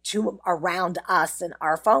 He's too around us and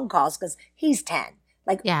our phone calls because he's 10.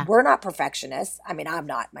 Like, we're not perfectionists. I mean, I'm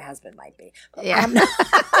not. My husband might be. But I'm not.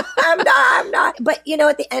 I'm not. But,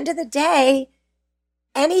 at the end of the day,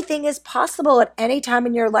 anything is possible at any time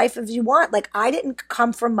in your life if you want. Like, I didn't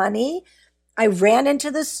come from money. I ran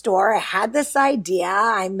into the store. I had this idea.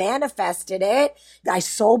 I manifested it. I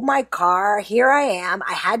sold my car. Here I am.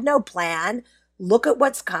 I had no plan. Look at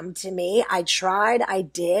what's come to me. I tried. I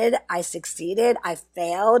did. I succeeded. I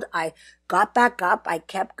failed. I got back up. I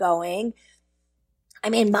kept going.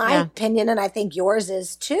 I mean, my opinion, and I think yours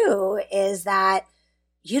is too, is that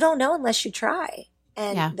you don't know unless you try.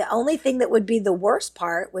 And the only thing that would be the worst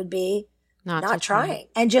part would be not trying.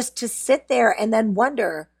 And just to sit there and then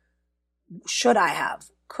wonder, should I have?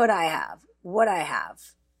 Could I have? Would I have?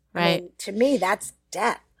 Right. I mean, to me, that's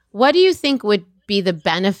death. What do you think would be the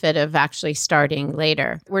benefit of actually starting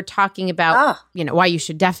later? We're talking about, why you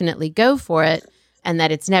should definitely go for it and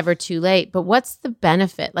that it's never too late. But what's the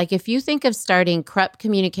benefit? Like if you think of starting Krupp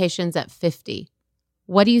Communications at 50,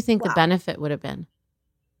 what do you think the benefit would have been?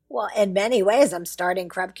 Well, in many ways, I'm starting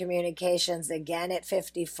Krupp Communications again at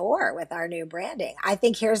 54 with our new branding. I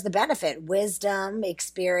think here's the benefit: wisdom,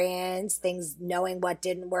 experience, things, knowing what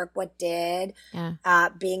didn't work, what did,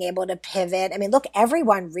 being able to pivot. I mean, look,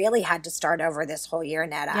 everyone really had to start over this whole year,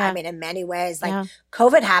 Netta. I mean, in many ways, like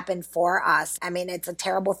COVID happened for us. I mean, it's a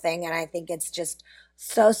terrible thing. And I think it's just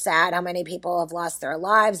so sad how many people have lost their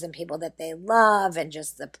lives and people that they love, and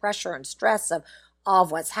just the pressure and stress of all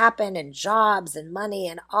of what's happened, and jobs and money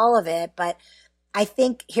and all of it. But I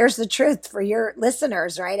think here's the truth for your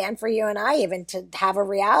listeners, right? And for you and I, even to have a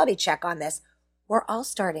reality check on this. We're all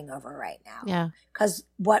starting over right now. Yeah. Because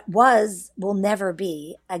what was will never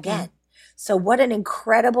be again. So what an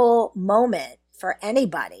incredible moment for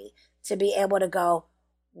anybody to be able to go,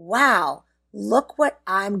 wow, look what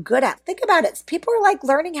I'm good at. Think about it. People are like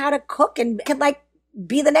learning how to cook and can like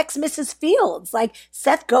be the next Mrs. Fields. Like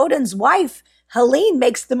Seth Godin's wife, Helene,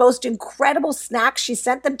 makes the most incredible snacks. She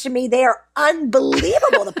sent them to me. They are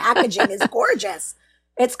unbelievable. The packaging is gorgeous.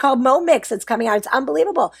 It's called Mo Mix. It's coming out. It's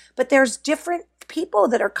unbelievable. But there's different people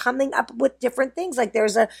that are coming up with different things. Like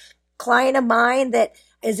there's a client of mine that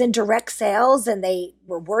is in direct sales, and they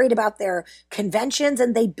were worried about their conventions,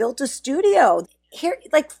 and they built a studio. Here,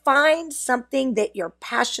 like, find something that you're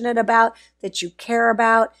passionate about, that you care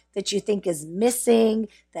about, that you think is missing,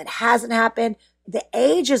 that hasn't happened. The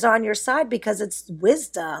age is on your side because it's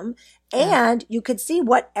wisdom, and you could see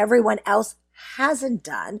what everyone else hasn't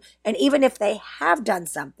done. And even if they have done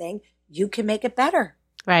something, you can make it better.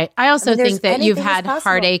 Right. I also think that you've had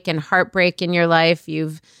heartache and heartbreak in your life.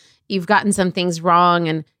 You've gotten some things wrong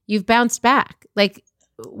and you've bounced back. Like,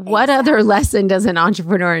 what other lesson does an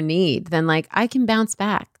entrepreneur need than like, I can bounce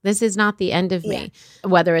back. This is not the end of me.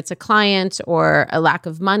 Whether it's a client or a lack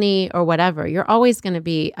of money or whatever, you're always going to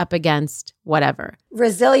be up against whatever.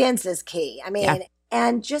 Resilience is key. I mean,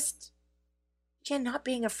 and just not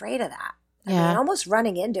being afraid of that. I mean, almost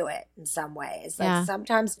running into it in some ways. Like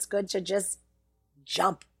sometimes it's good to just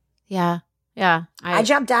jump. Yeah. Yeah. I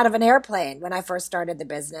jumped out of an airplane when I first started the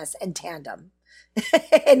business in tandem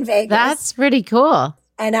in Vegas. That's pretty cool.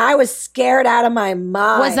 And I was scared out of my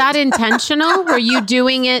mind. Was that intentional? Were you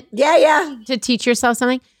doing it to teach yourself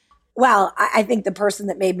something? Well, I think the person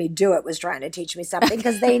that made me do it was trying to teach me something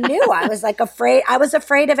because they knew I was like afraid. I was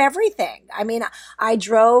afraid of everything. I mean, I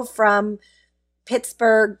drove from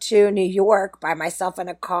Pittsburgh to New York by myself in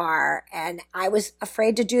a car. And I was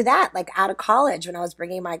afraid to do that, like out of college when I was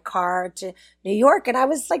bringing my car to New York. And I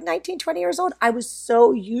was like 19, 20 years old. I was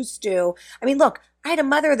so used to, I mean, look, I had a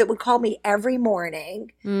mother that would call me every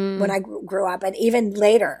morning when I grew up. And even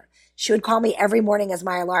later, she would call me every morning as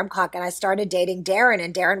my alarm clock. And I started dating Darren.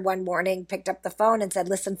 And Darren one morning picked up the phone and said,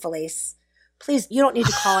 listen, Felice, please, you don't need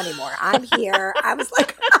to call anymore. I'm here. I was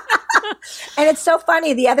like, and it's so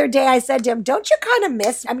funny. The other day I said to him, don't you kind of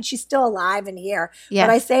miss, I mean, she's still alive and here. Yeah.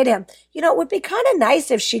 But I say to him, you know, it would be kind of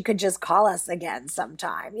nice if she could just call us again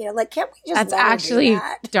sometime. You know, like, can't we just That's actually,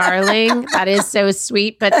 darling, that is so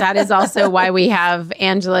sweet. But that is also why we have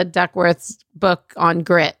Angela Duckworth's book on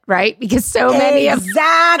grit, right? Because so many of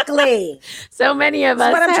so many of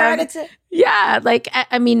us what I'm trying to say. Yeah. Like,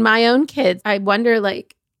 I mean, my own kids, I wonder,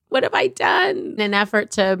 like, what have I done in an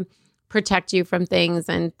effort to protect you from things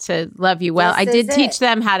and to love you well? I did teach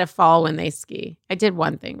them how to fall when they ski. I did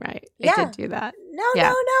one thing right. I did do that. No.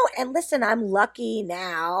 And listen, I'm lucky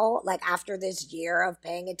now, like after this year of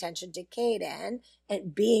paying attention to Caden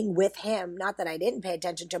and being with him. Not that I didn't pay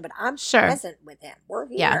attention to him, but I'm present with him. We're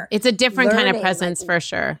here. Yeah, it's a different kind of presence for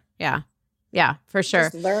sure. Yeah, for sure.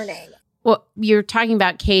 Just learning. Well, you're talking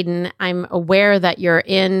about Caden. I'm aware that you're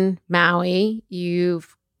in Maui.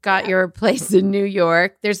 You've got your place in New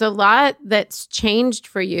York. There's a lot that's changed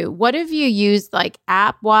for you. What have you used, like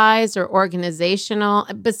app-wise or organizational,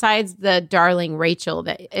 besides the darling Rachel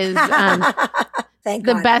that is Thank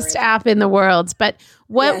the God best for it. app in the world. But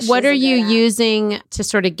what she's are a you good app. using to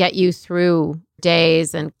sort of get you through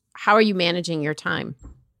days, and how are you managing your time?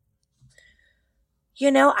 You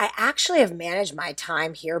know, I actually have managed my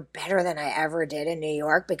time here better than I ever did in New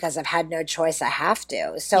York because I've had no choice. I have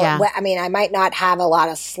to. So, Yeah. I mean, I might not have a lot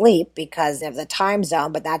of sleep because of the time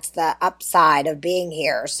zone, but that's the upside of being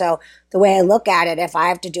here. So the way I look at it, if I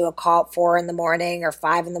have to do a call at 4 a.m. or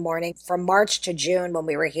 5 a.m, from March to June when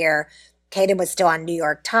we were here, Caden was still on New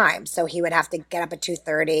York time. So he would have to get up at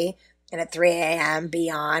 2:30 and at 3 a.m. be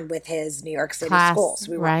on with his New York City Class, school. So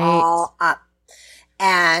we were right. all up.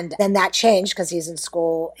 And then that changed because he's in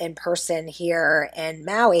school in person here in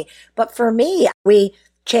Maui. But for me, we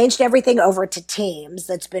changed everything over to Teams.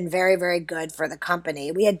 That's been very, very good for the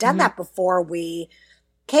company. We had done that before we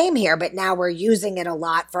came here, but now we're using it a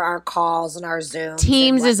lot for our calls and our Zooms.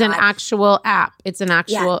 Teams is an whatnot. actual app. It's an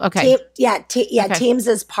actual, okay. Okay. Teams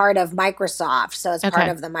is part of Microsoft. So it's part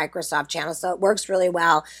of the Microsoft channel. So it works really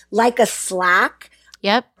well. Like a Slack.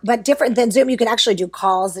 Yep. But different than Zoom, you can actually do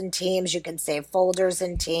calls in Teams. You can save folders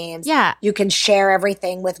in Teams. Yeah. You can share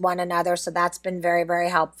everything with one another. So that's been very, very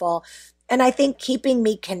helpful. And I think keeping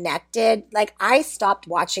me connected, like I stopped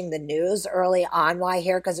watching the news early on while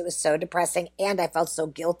here because it was so depressing. And I felt so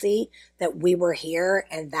guilty that we were here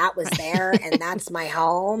and that was there and that's my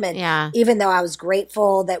home. And even though I was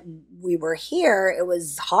grateful that we were here, it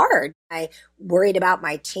was hard. I worried about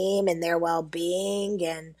my team and their well-being,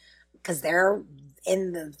 and because they're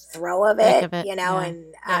in the throw of it, you know,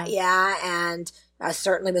 and I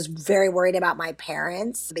certainly was very worried about my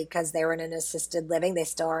parents because they were in an assisted living. They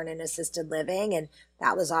still are in an assisted living. And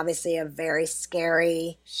that was obviously a very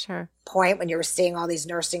scary point when you were seeing all these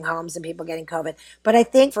nursing homes and people getting COVID. But I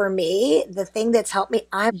think for me, the thing that's helped me,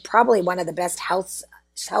 I'm probably one of the best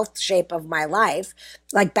health shape of my life.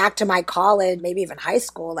 Like back to my college, maybe even high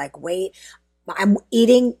school, like weight. I'm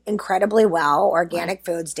eating incredibly well, organic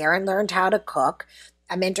foods. Darren learned how to cook.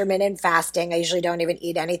 I'm intermittent fasting. I usually don't even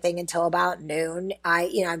eat anything until about noon.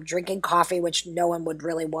 I'm drinking coffee, which no one would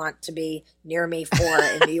really want to be near me for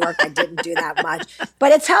in New York. I didn't do that much,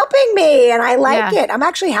 but it's helping me and I like it. I'm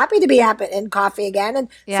actually happy to be in coffee again. And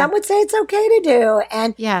some would say it's okay to do.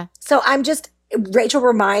 And so Rachel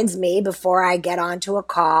reminds me before I get onto a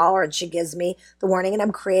call, or she gives me the warning, and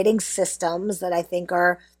I'm creating systems that I think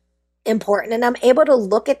are important, and I'm able to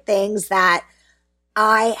look at things that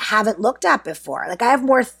I haven't looked at before. Like I have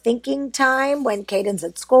more thinking time when Caden's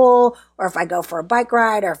at school, or if I go for a bike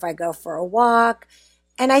ride, or if I go for a walk.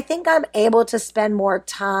 And I think I'm able to spend more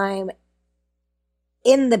time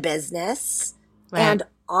in the business and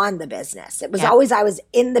on the business. It was always, I was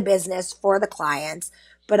in the business for the clients,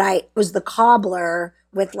 but I was the cobbler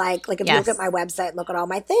with like if you look at my website, look at all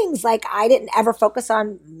my things, like I didn't ever focus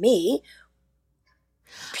on me.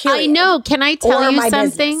 Period. I know. Can I tell you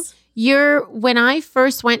something? Business. When I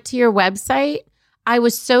first went to your website, I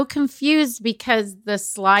was so confused because the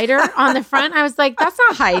slider on the front, I was like, that's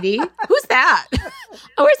not Heidi. Who's that?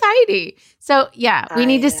 Oh, where's Heidi? So we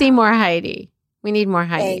need to see more Heidi. We need more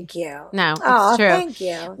Heidi. Thank you. No, it's true. Thank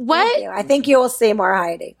you. Thank you. I think you will see more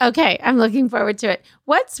Heidi. Okay. I'm looking forward to it.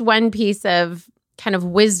 What's one piece of kind of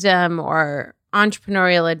wisdom or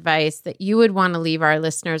entrepreneurial advice that you would want to leave our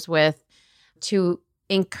listeners with to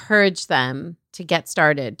encourage them to get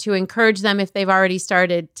started, to encourage them if they've already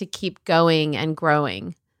started to keep going and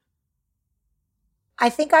growing? I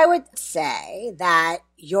think I would say that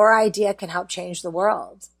your idea can help change the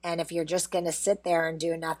world. And if you're just going to sit there and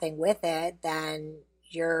do nothing with it, then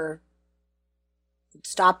you're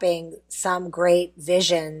stopping some great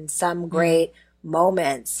vision, some great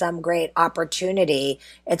moment, some great opportunity.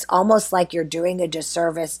 It's almost like you're doing a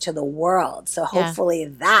disservice to the world. So hopefully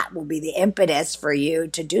that will be the impetus for you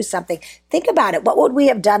to do something. Think about it. What would we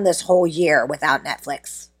have done this whole year without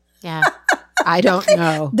Netflix? Yeah. I don't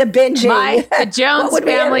know. The binging. The Jones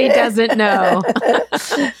family doesn't know.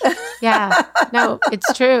 No,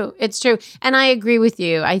 it's true. It's true. And I agree with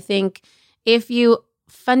you. I think if you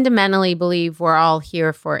fundamentally believe we're all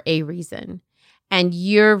here for a reason, and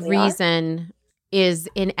your reason is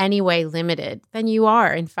in any way limited, then you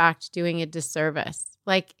are, in fact, doing a disservice.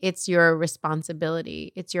 Like it's your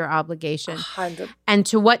responsibility. It's your obligation. 100. And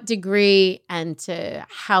to what degree and to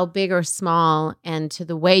how big or small and to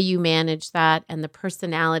the way you manage that and the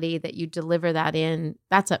personality that you deliver that in,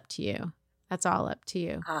 that's up to you. That's all up to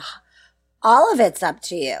you. All of it's up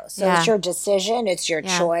to you. So it's your decision. It's your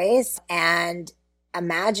choice. And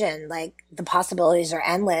imagine, like, the possibilities are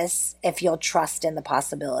endless if you'll trust in the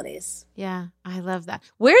possibilities. Yeah, I love that.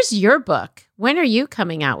 Where's your book? When are you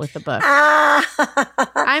coming out with the book?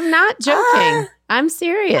 I'm not joking. I'm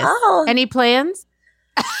serious. Any plans?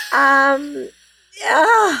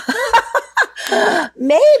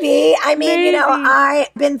 Maybe. I mean,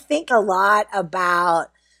 I've been thinking a lot about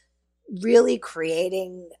really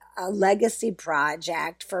creating a legacy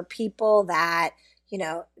project for people that,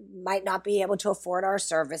 might not be able to afford our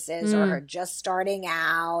services or are just starting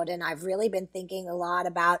out. And I've really been thinking a lot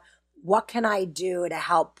about what can I do to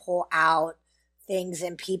help pull out things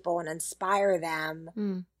in people and inspire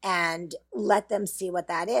them and let them see what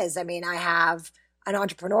that is. I mean, I have an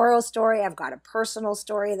entrepreneurial story. I've got a personal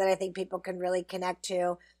story that I think people can really connect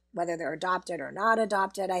to, whether they're adopted or not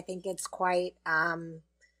adopted. I think it's quite,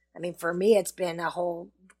 for me, it's been a whole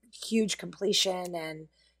huge completion, and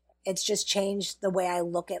it's just changed the way I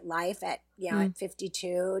look at life at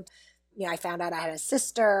 52. I found out I had a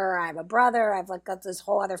sister, I have a brother, I've got this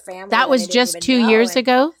whole other family. That was just 2 years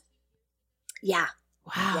ago? Yeah.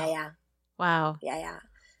 Wow. Yeah. Wow. Yeah.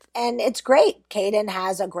 And it's great. Caden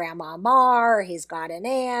has a grandma Mar. He's got an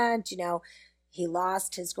aunt. He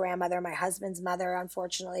lost his grandmother. My husband's mother,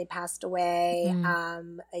 unfortunately, passed away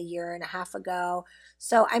a year and a half ago.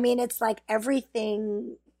 So, it's like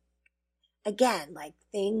everything, again, like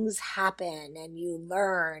things happen and you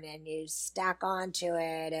learn and you stack onto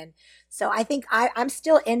it. And so I think I'm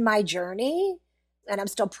still in my journey. And I'm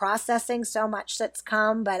still processing so much that's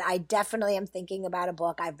come, but I definitely am thinking about a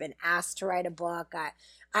book. I've been asked to write a book.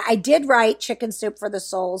 I did write Chicken Soup for the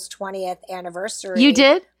Soul's 20th anniversary. You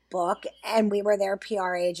did? Book, and we were their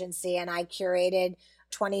PR agency, and I curated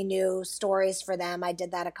 20 new stories for them. I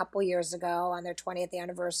did that a couple years ago on their 20th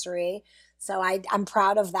anniversary. So I'm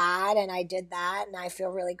proud of that, and I did that, and I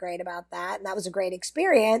feel really great about that. And that was a great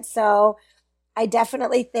experience. So I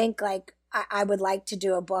definitely think I would like to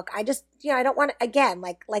do a book. I just, I don't want to, again,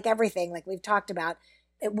 like everything, like we've talked about,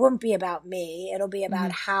 it wouldn't be about me. It'll be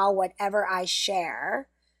about how whatever I share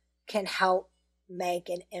can help make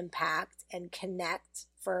an impact and connect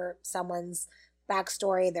for someone's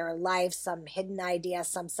backstory, their life, some hidden idea,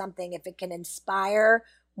 something. If it can inspire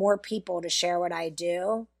more people to share what I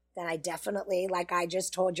do, then I definitely, like I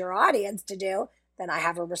just told your audience to do, then I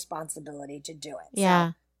have a responsibility to do it.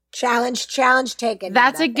 Yeah. So, challenge taken. And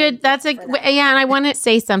I want to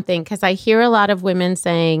say something because I hear a lot of women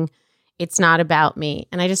saying it's not about me.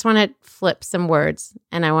 And I just want to flip some words,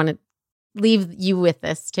 and I want to leave you with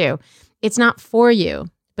this too. It's not for you,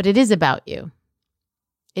 but it is about you.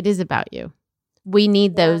 It is about you. We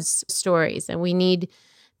need those stories, and we need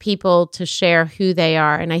people to share who they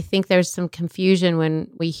are. And I think there's some confusion when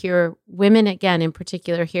we hear women, again, in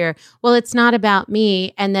particular, hear, well, it's not about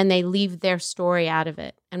me. And then they leave their story out of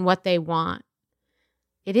it and what they want.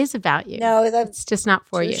 It is about you. No, it's just not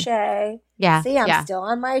for you. Yeah. See, I'm still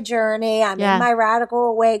on my journey. I'm in my radical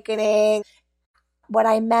awakening. What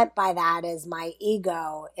I meant by that is my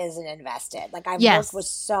ego isn't invested. Like I've worked with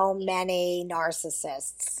so many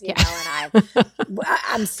narcissists, you know, and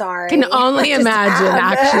I'm sorry. Can only imagine,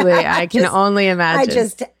 actually. I can only imagine.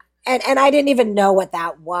 And I didn't even know what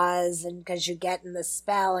that was. And because you get in the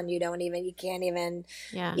spell and you can't even,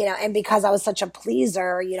 you know, and because I was such a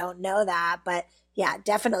pleaser, you don't know that. But yeah,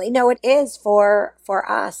 definitely. No, it is for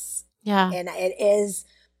us. Yeah. And it is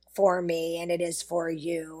for me, and it is for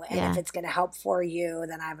you. And if it's going to help for you,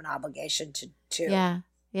 then I have an obligation to.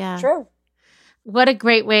 Yeah. True. What a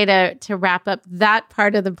great way to wrap up that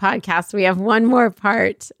part of the podcast. We have one more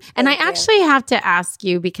part. And I actually have to ask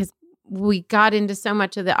you, because we got into so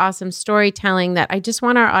much of the awesome storytelling, that I just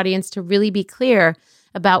want our audience to really be clear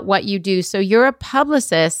about what you do. So you're a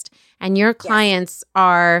publicist, and your clients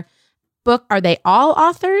are they all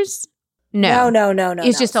authors? No.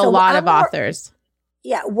 It's just a lot of authors.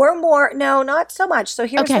 Yeah, we're more, no, not so much. So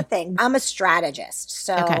here's the thing. I'm a strategist.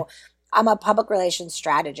 So I'm a public relations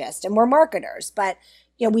strategist, and we're marketers. But,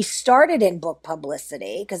 you know, we started in book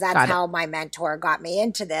publicity because that's how my mentor got me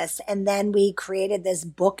into this. And then we created this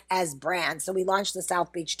book as brand. So we launched the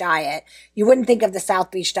South Beach Diet. You wouldn't think of the South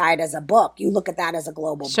Beach Diet as a book. You look at that as a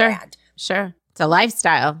global brand. Sure. It's a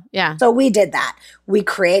lifestyle. Yeah. So we did that. We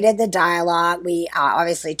created the dialogue. We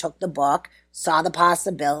obviously took the book, saw the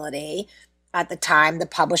possibility. At the time, the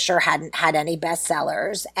publisher hadn't had any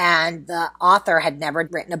bestsellers, and the author had never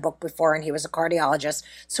written a book before, and he was a cardiologist.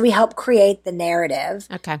 So we helped create the narrative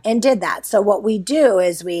and did that. So what we do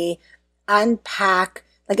is we unpack,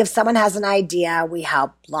 like if someone has an idea, we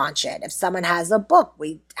help launch it. If someone has a book,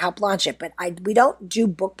 we help launch it. But we don't do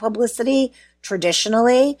book publicity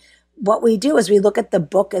traditionally. What we do is we look at the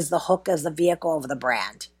book as the hook, as the vehicle of the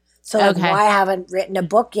brand. So why I haven't written a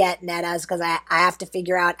book yet, Netta, is because I have to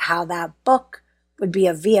figure out how that book would be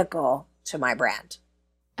a vehicle to my brand.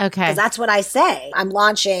 Okay. Because that's what I say. I'm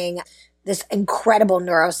launching this incredible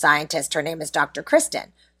neuroscientist. Her name is Dr.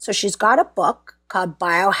 Kristen. So she's got a book called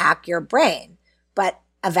Biohack Your Brain, But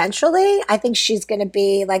eventually, I think she's going to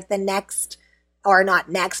be like the next, or not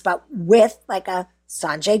next, but with like a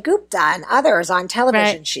Sanjay Gupta and others on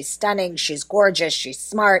television. Right. She's stunning. She's gorgeous. She's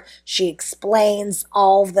smart. She explains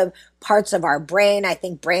all the parts of our brain. I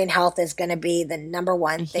think brain health is going to be the number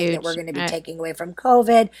one thing that we're going to be taking away from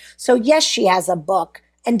COVID. So yes, she has a book.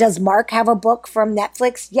 And does Mark have a book from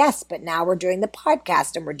Netflix? Yes, but now we're doing the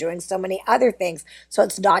podcast and we're doing so many other things. So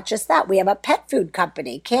it's not just that. We have a pet food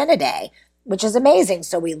company, Canidae, which is amazing.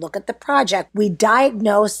 So we look at the project. We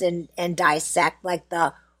diagnose and dissect like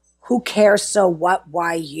the who cares, so what,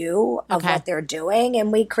 why you of what they're doing.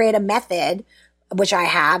 And we create a method, which I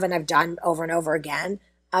have and I've done over and over again,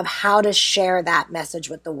 of how to share that message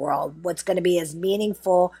with the world, what's going to be as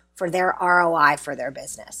meaningful for their ROI for their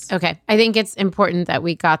business. Okay. I think it's important that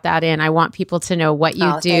we got that in. I want people to know what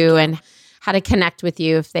you do and how to connect with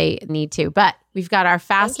you if they need to. But we've got our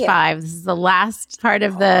Fast Five. This is the last part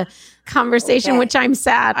of the conversation, which I'm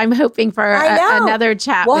sad. I'm hoping for another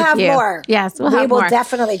chat with you. We'll have more. Yes, we'll have more. We will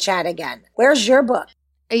definitely chat again. Where's your book?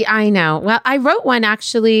 I know. Well, I wrote one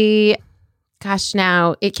actually. Gosh,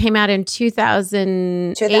 now it came out in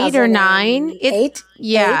 2008 or 9.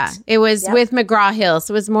 It was with McGraw-Hill.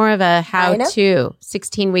 So it was more of a how-to,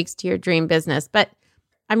 16 weeks to your dream business. But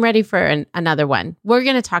I'm ready for another one. We're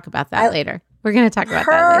going to talk about that later. We're going to talk about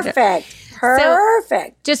that later. Perfect.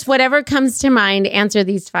 So, just whatever comes to mind, answer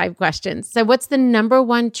these 5 questions. So what's the number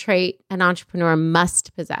one trait an entrepreneur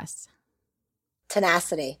must possess?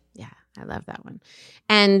 Tenacity. Yeah, I love that one.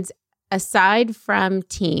 And aside from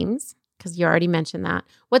Teams, because you already mentioned that,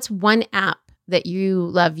 what's one app that you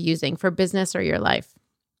love using for business or your life?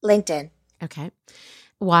 LinkedIn. Okay.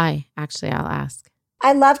 Why? Actually, I'll ask.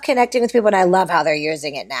 I love connecting with people and I love how they're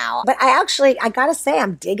using it now. But I got to say,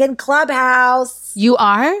 I'm digging Clubhouse. You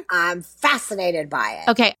are? I'm fascinated by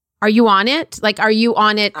it. Okay. Are you on it? Like, are you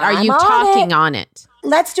on it? Are you talking on it?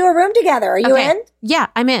 Let's do a room together. Are you in? Yeah,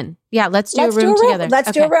 I'm in. Yeah, let's do a room together.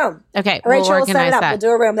 Let's do a room. Okay. Rachel will set it up. We'll do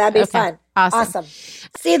a room. That'd be fun. Awesome.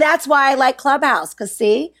 See, that's why I like Clubhouse. Because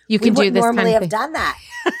you can do this normally kind of have done that.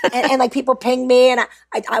 and like people ping me, and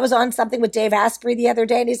I was on something with Dave Asprey the other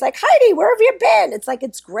day, and he's like, "Heidi, where have you been?" It's like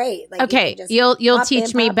it's great. Like, okay, you'll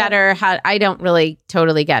teach me better how. I don't really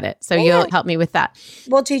totally get it, so you'll help me with that.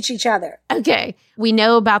 We'll teach each other. Okay, we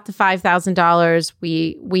know about the $5,000.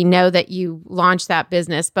 We know that you launched that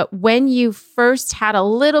business, but when you first had a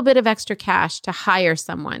little bit of extra cash to hire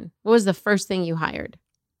someone, what was the first thing you hired?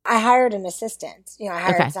 I hired an assistant. I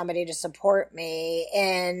hired somebody to support me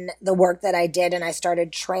in the work that I did, and I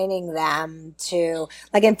started training them to,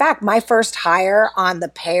 in fact, my first hire on the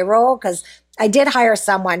payroll, because I did hire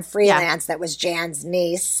someone freelance that was Jan's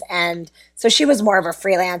niece, and so she was more of a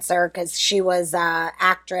freelancer because she was an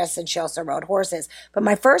actress and she also rode horses. But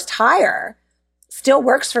my first hire still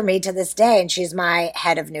works for me to this day, and she's my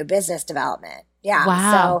head of new business development. Yeah.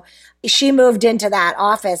 Wow. So she moved into that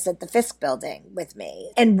office at the Fisk building with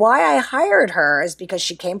me. And why I hired her is because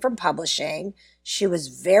she came from publishing. She was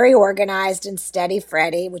very organized and steady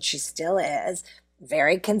Freddy, which she still is,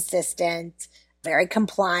 very consistent, very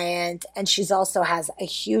compliant. And she's also has a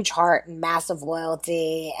huge heart and massive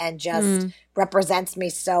loyalty and just represents me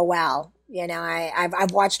so well.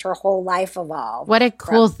 I've watched her whole life evolve. What a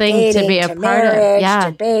cool thing to be a part of. Yeah.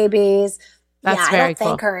 To babies. That's very cool. I don't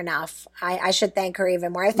thank her enough. I should thank her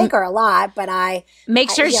even more. I thank her a lot, but I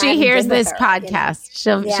make sure she hears this podcast.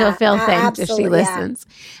 She'll feel thanked if she listens.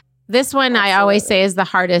 This one I always say is the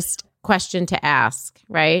hardest question to ask,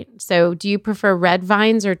 right? So, do you prefer red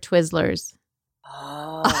vines or Twizzlers?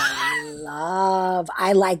 I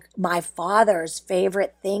like my father's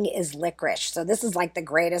favorite thing is licorice. So this is like the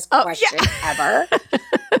greatest question ever.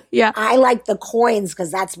 Yeah. I like the coins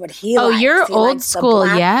because that's what he likes. Oh, you're old school.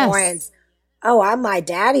 Yes. Coins. Oh, I'm my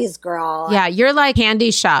daddy's girl. Yeah, you're like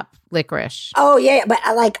candy shop licorice. Oh, yeah, but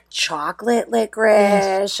I like chocolate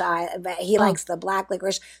licorice. He likes the black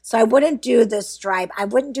licorice. So I wouldn't do the stripe. I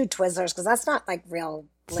wouldn't do Twizzlers because that's not like real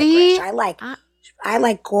licorice. I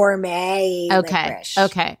like gourmet licorice.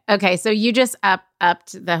 Okay. So you just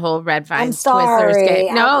upped the whole red vine Twizzlers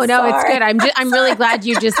game. No, it's good. I'm really glad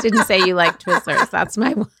you just didn't say you like Twizzlers. That's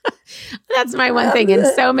my one thing. And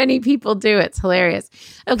so many people do. It's hilarious.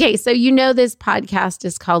 Okay. So this podcast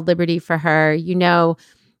is called Liberty for Her.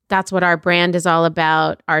 That's what our brand is all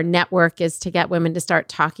about. Our network is to get women to start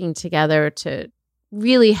talking together to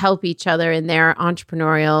really help each other in their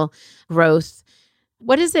entrepreneurial growth.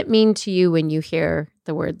 What does it mean to you when you hear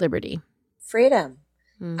the word liberty? Freedom.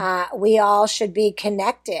 We all should be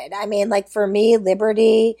connected. I mean, for me,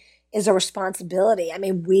 liberty is a responsibility. I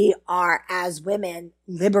mean, we are, as women,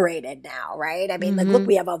 liberated now, right? I mean, like, look,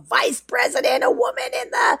 we have a vice president, a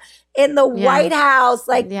woman in the White House.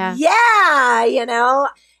 Like, yeah, you know?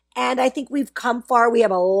 And I think we've come far. We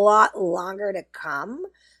have a lot longer to come.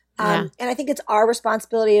 And I think it's our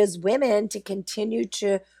responsibility as women to continue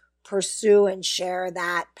to pursue and share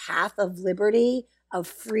that path of liberty, of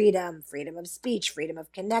freedom, freedom of speech, freedom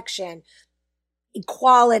of connection,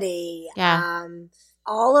 equality,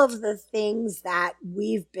 all of the things that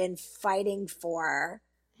we've been fighting for.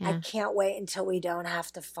 I can't wait until we don't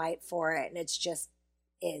have to fight for it. And it's just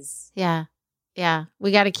is. Yeah. Yeah.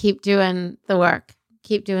 We got to keep doing the work,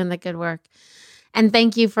 keep doing the good work. And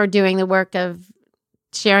thank you for doing the work of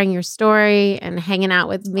sharing your story and hanging out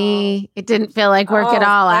with me. It didn't feel like work at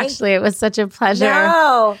all, actually. It was such a pleasure.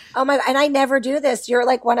 No. Oh my God. And I never do this. You're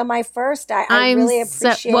like one of my first. I really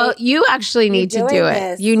appreciate well, you actually need to do it.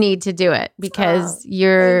 This. You need to do it because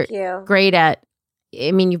you're great at,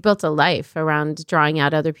 I mean, you've built a life around drawing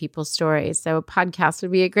out other people's stories. So a podcast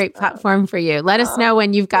would be a great platform for you. Let us know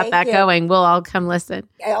when you've got that going. We'll all come listen.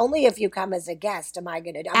 Only if you come as a guest am I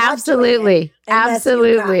going to do it. Absolutely.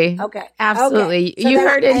 Absolutely. Okay. Absolutely. Okay. So you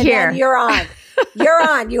heard it here. You're on. You're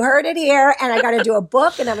on. You heard it here. And I got to do a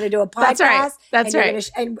book and I'm going to do a podcast. That's right.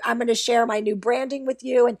 And I'm going to share my new branding with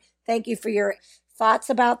you. And thank you for your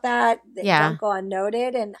thoughts about that don't go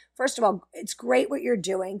unnoted. And first of all, it's great what you're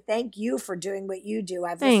doing. Thank you for doing what you do.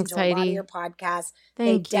 I've listened to a lot of your podcasts.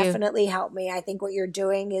 They definitely help me. I think what you're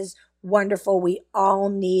doing is wonderful. We all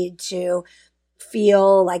need to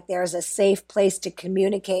feel like there's a safe place to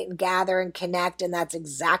communicate and gather and connect. And that's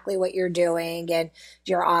exactly what you're doing. And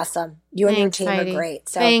you're awesome. You and your team Heidi. Are great.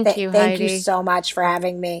 So thank you so much for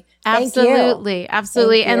having me. Absolutely.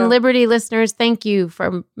 Absolutely. And Liberty listeners, thank you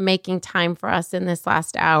for making time for us in this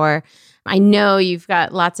last hour. I know you've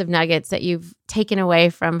got lots of nuggets that you've taken away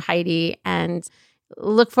from Heidi, and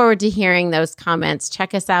look forward to hearing those comments.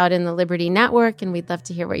 Check us out in the Liberty Network, and we'd love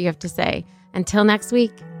to hear what you have to say. Until next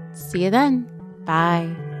week, see you then.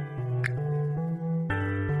 Bye.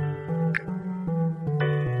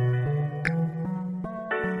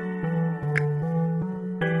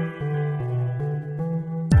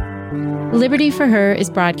 Liberty for Her is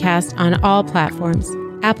broadcast on all platforms: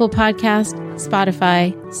 Apple Podcast,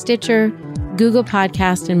 Spotify, Stitcher, Google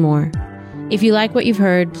Podcast, and more. If you like what you've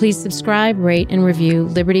heard, please subscribe, rate, and review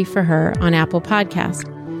Liberty for Her on Apple Podcast.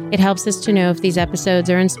 It helps us to know if these episodes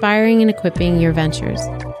are inspiring and equipping your ventures.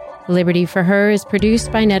 Liberty for Her is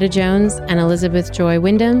produced by Netta Jones and Elizabeth Joy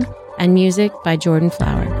Wyndham, and music by Jordan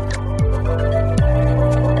Flower.